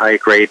very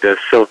high-grade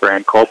silver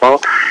and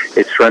cobalt.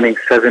 It's running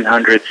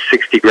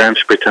 760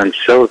 grams per ton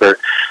silver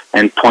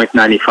and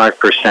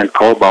 0.95%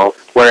 cobalt,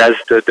 whereas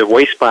the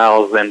waste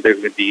piles and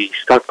the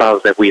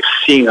stockpiles that we've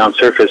seen on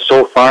surface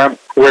so far,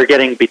 we're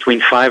getting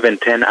between 5 and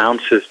 10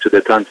 ounces to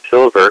the ton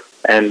silver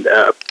and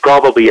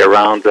probably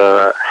around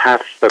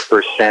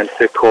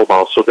 0.5%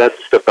 cobalt. So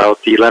that's about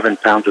 11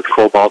 pounds of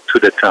cobalt to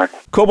the ton.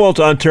 Cobalt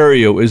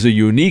Ontario is a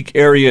unique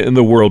area in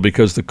the world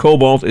because the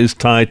cobalt is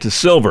tied to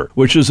silver,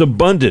 which is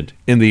abundant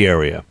in the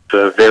area. It's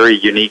a very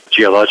unique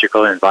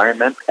geological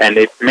environment, and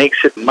it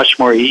makes it much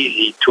more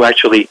easy to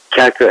actually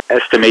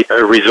estimate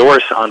a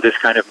resource on this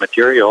kind of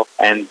material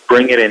and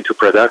bring it into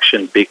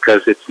production,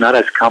 because it's not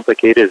as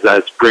complicated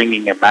as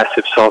bringing a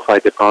massive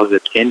sulfide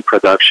deposit in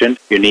production.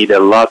 You need a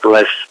lot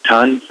less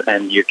tons,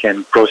 and you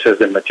can process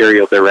the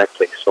material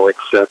directly. So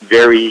it's a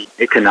very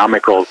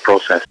economical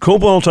process.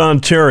 Cobalt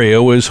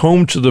Ontario is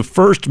home to the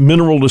first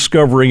mineral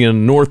discovery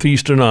in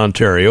northeastern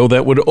Ontario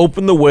that would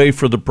open the way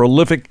for the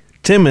prolific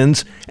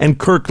Timmins and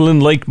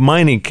Kirkland Lake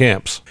mining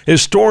camps.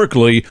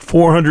 Historically,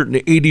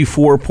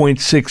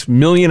 484.6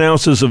 million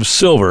ounces of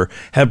silver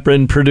have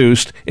been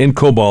produced in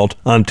Cobalt,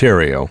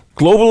 Ontario.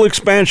 Global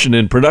expansion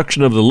in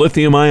production of the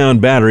lithium-ion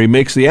battery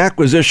makes the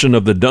acquisition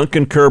of the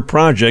Duncan Kerr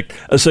project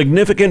a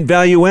significant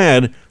value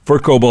add for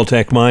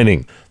Cobaltech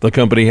Mining. The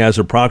company has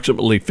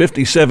approximately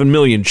 57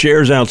 million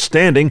shares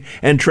outstanding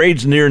and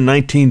trades near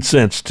 19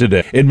 cents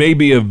today. It may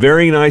be a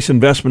very nice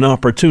investment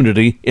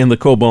opportunity in the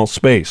cobalt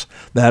space.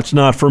 That's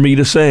not for me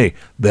to say.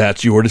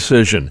 That's your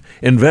decision.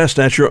 Invest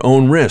at your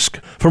own risk.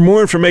 For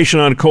more information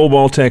on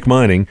Cobaltech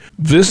Mining,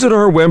 visit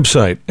our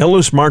website,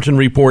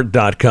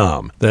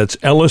 ellismartinreport.com. That's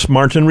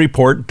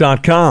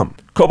ellismartinreport.com.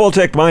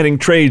 Cobaltech Mining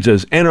trades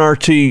as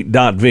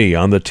NRT.V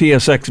on the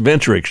TSX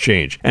Venture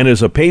Exchange and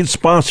is a paid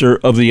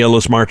sponsor of the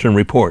Ellis Martin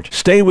Report.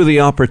 Stay with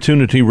the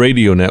Opportunity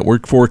Radio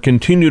Network for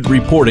continued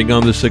reporting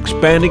on this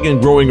expanding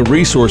and growing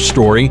resource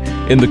story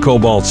in the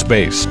cobalt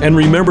space. And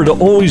remember to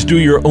always do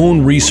your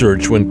own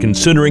research when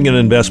considering an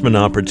investment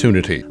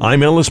opportunity.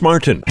 I'm Ellis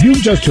Martin.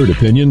 You've just heard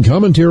opinion,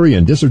 commentary,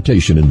 and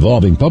dissertation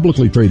involving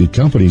publicly traded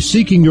companies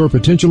seeking your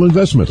potential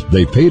investment.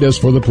 They paid us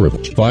for the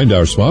privilege. Find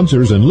our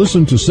sponsors and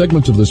listen to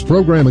segments of this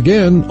program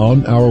again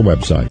on our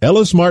website,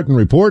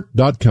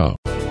 ellismartinreport.com.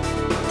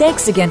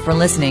 Thanks again for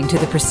listening to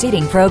the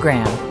preceding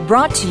program,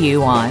 brought to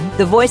you on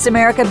the Voice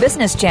America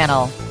Business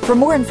Channel. For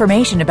more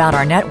information about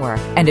our network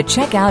and to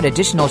check out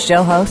additional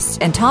show hosts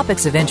and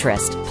topics of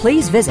interest,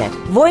 please visit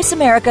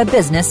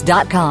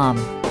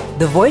voiceamericabusiness.com.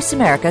 The Voice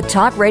America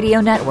Talk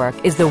Radio Network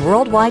is the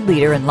worldwide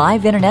leader in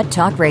live Internet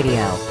talk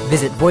radio.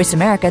 Visit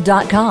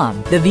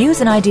voiceamerica.com. The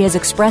views and ideas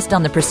expressed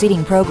on the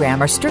preceding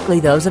program are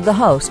strictly those of the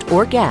host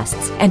or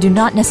guests and do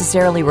not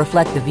necessarily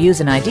reflect the views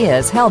and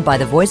ideas held by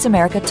the Voice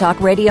America Talk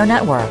Radio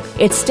Network,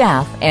 its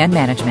staff, and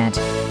management.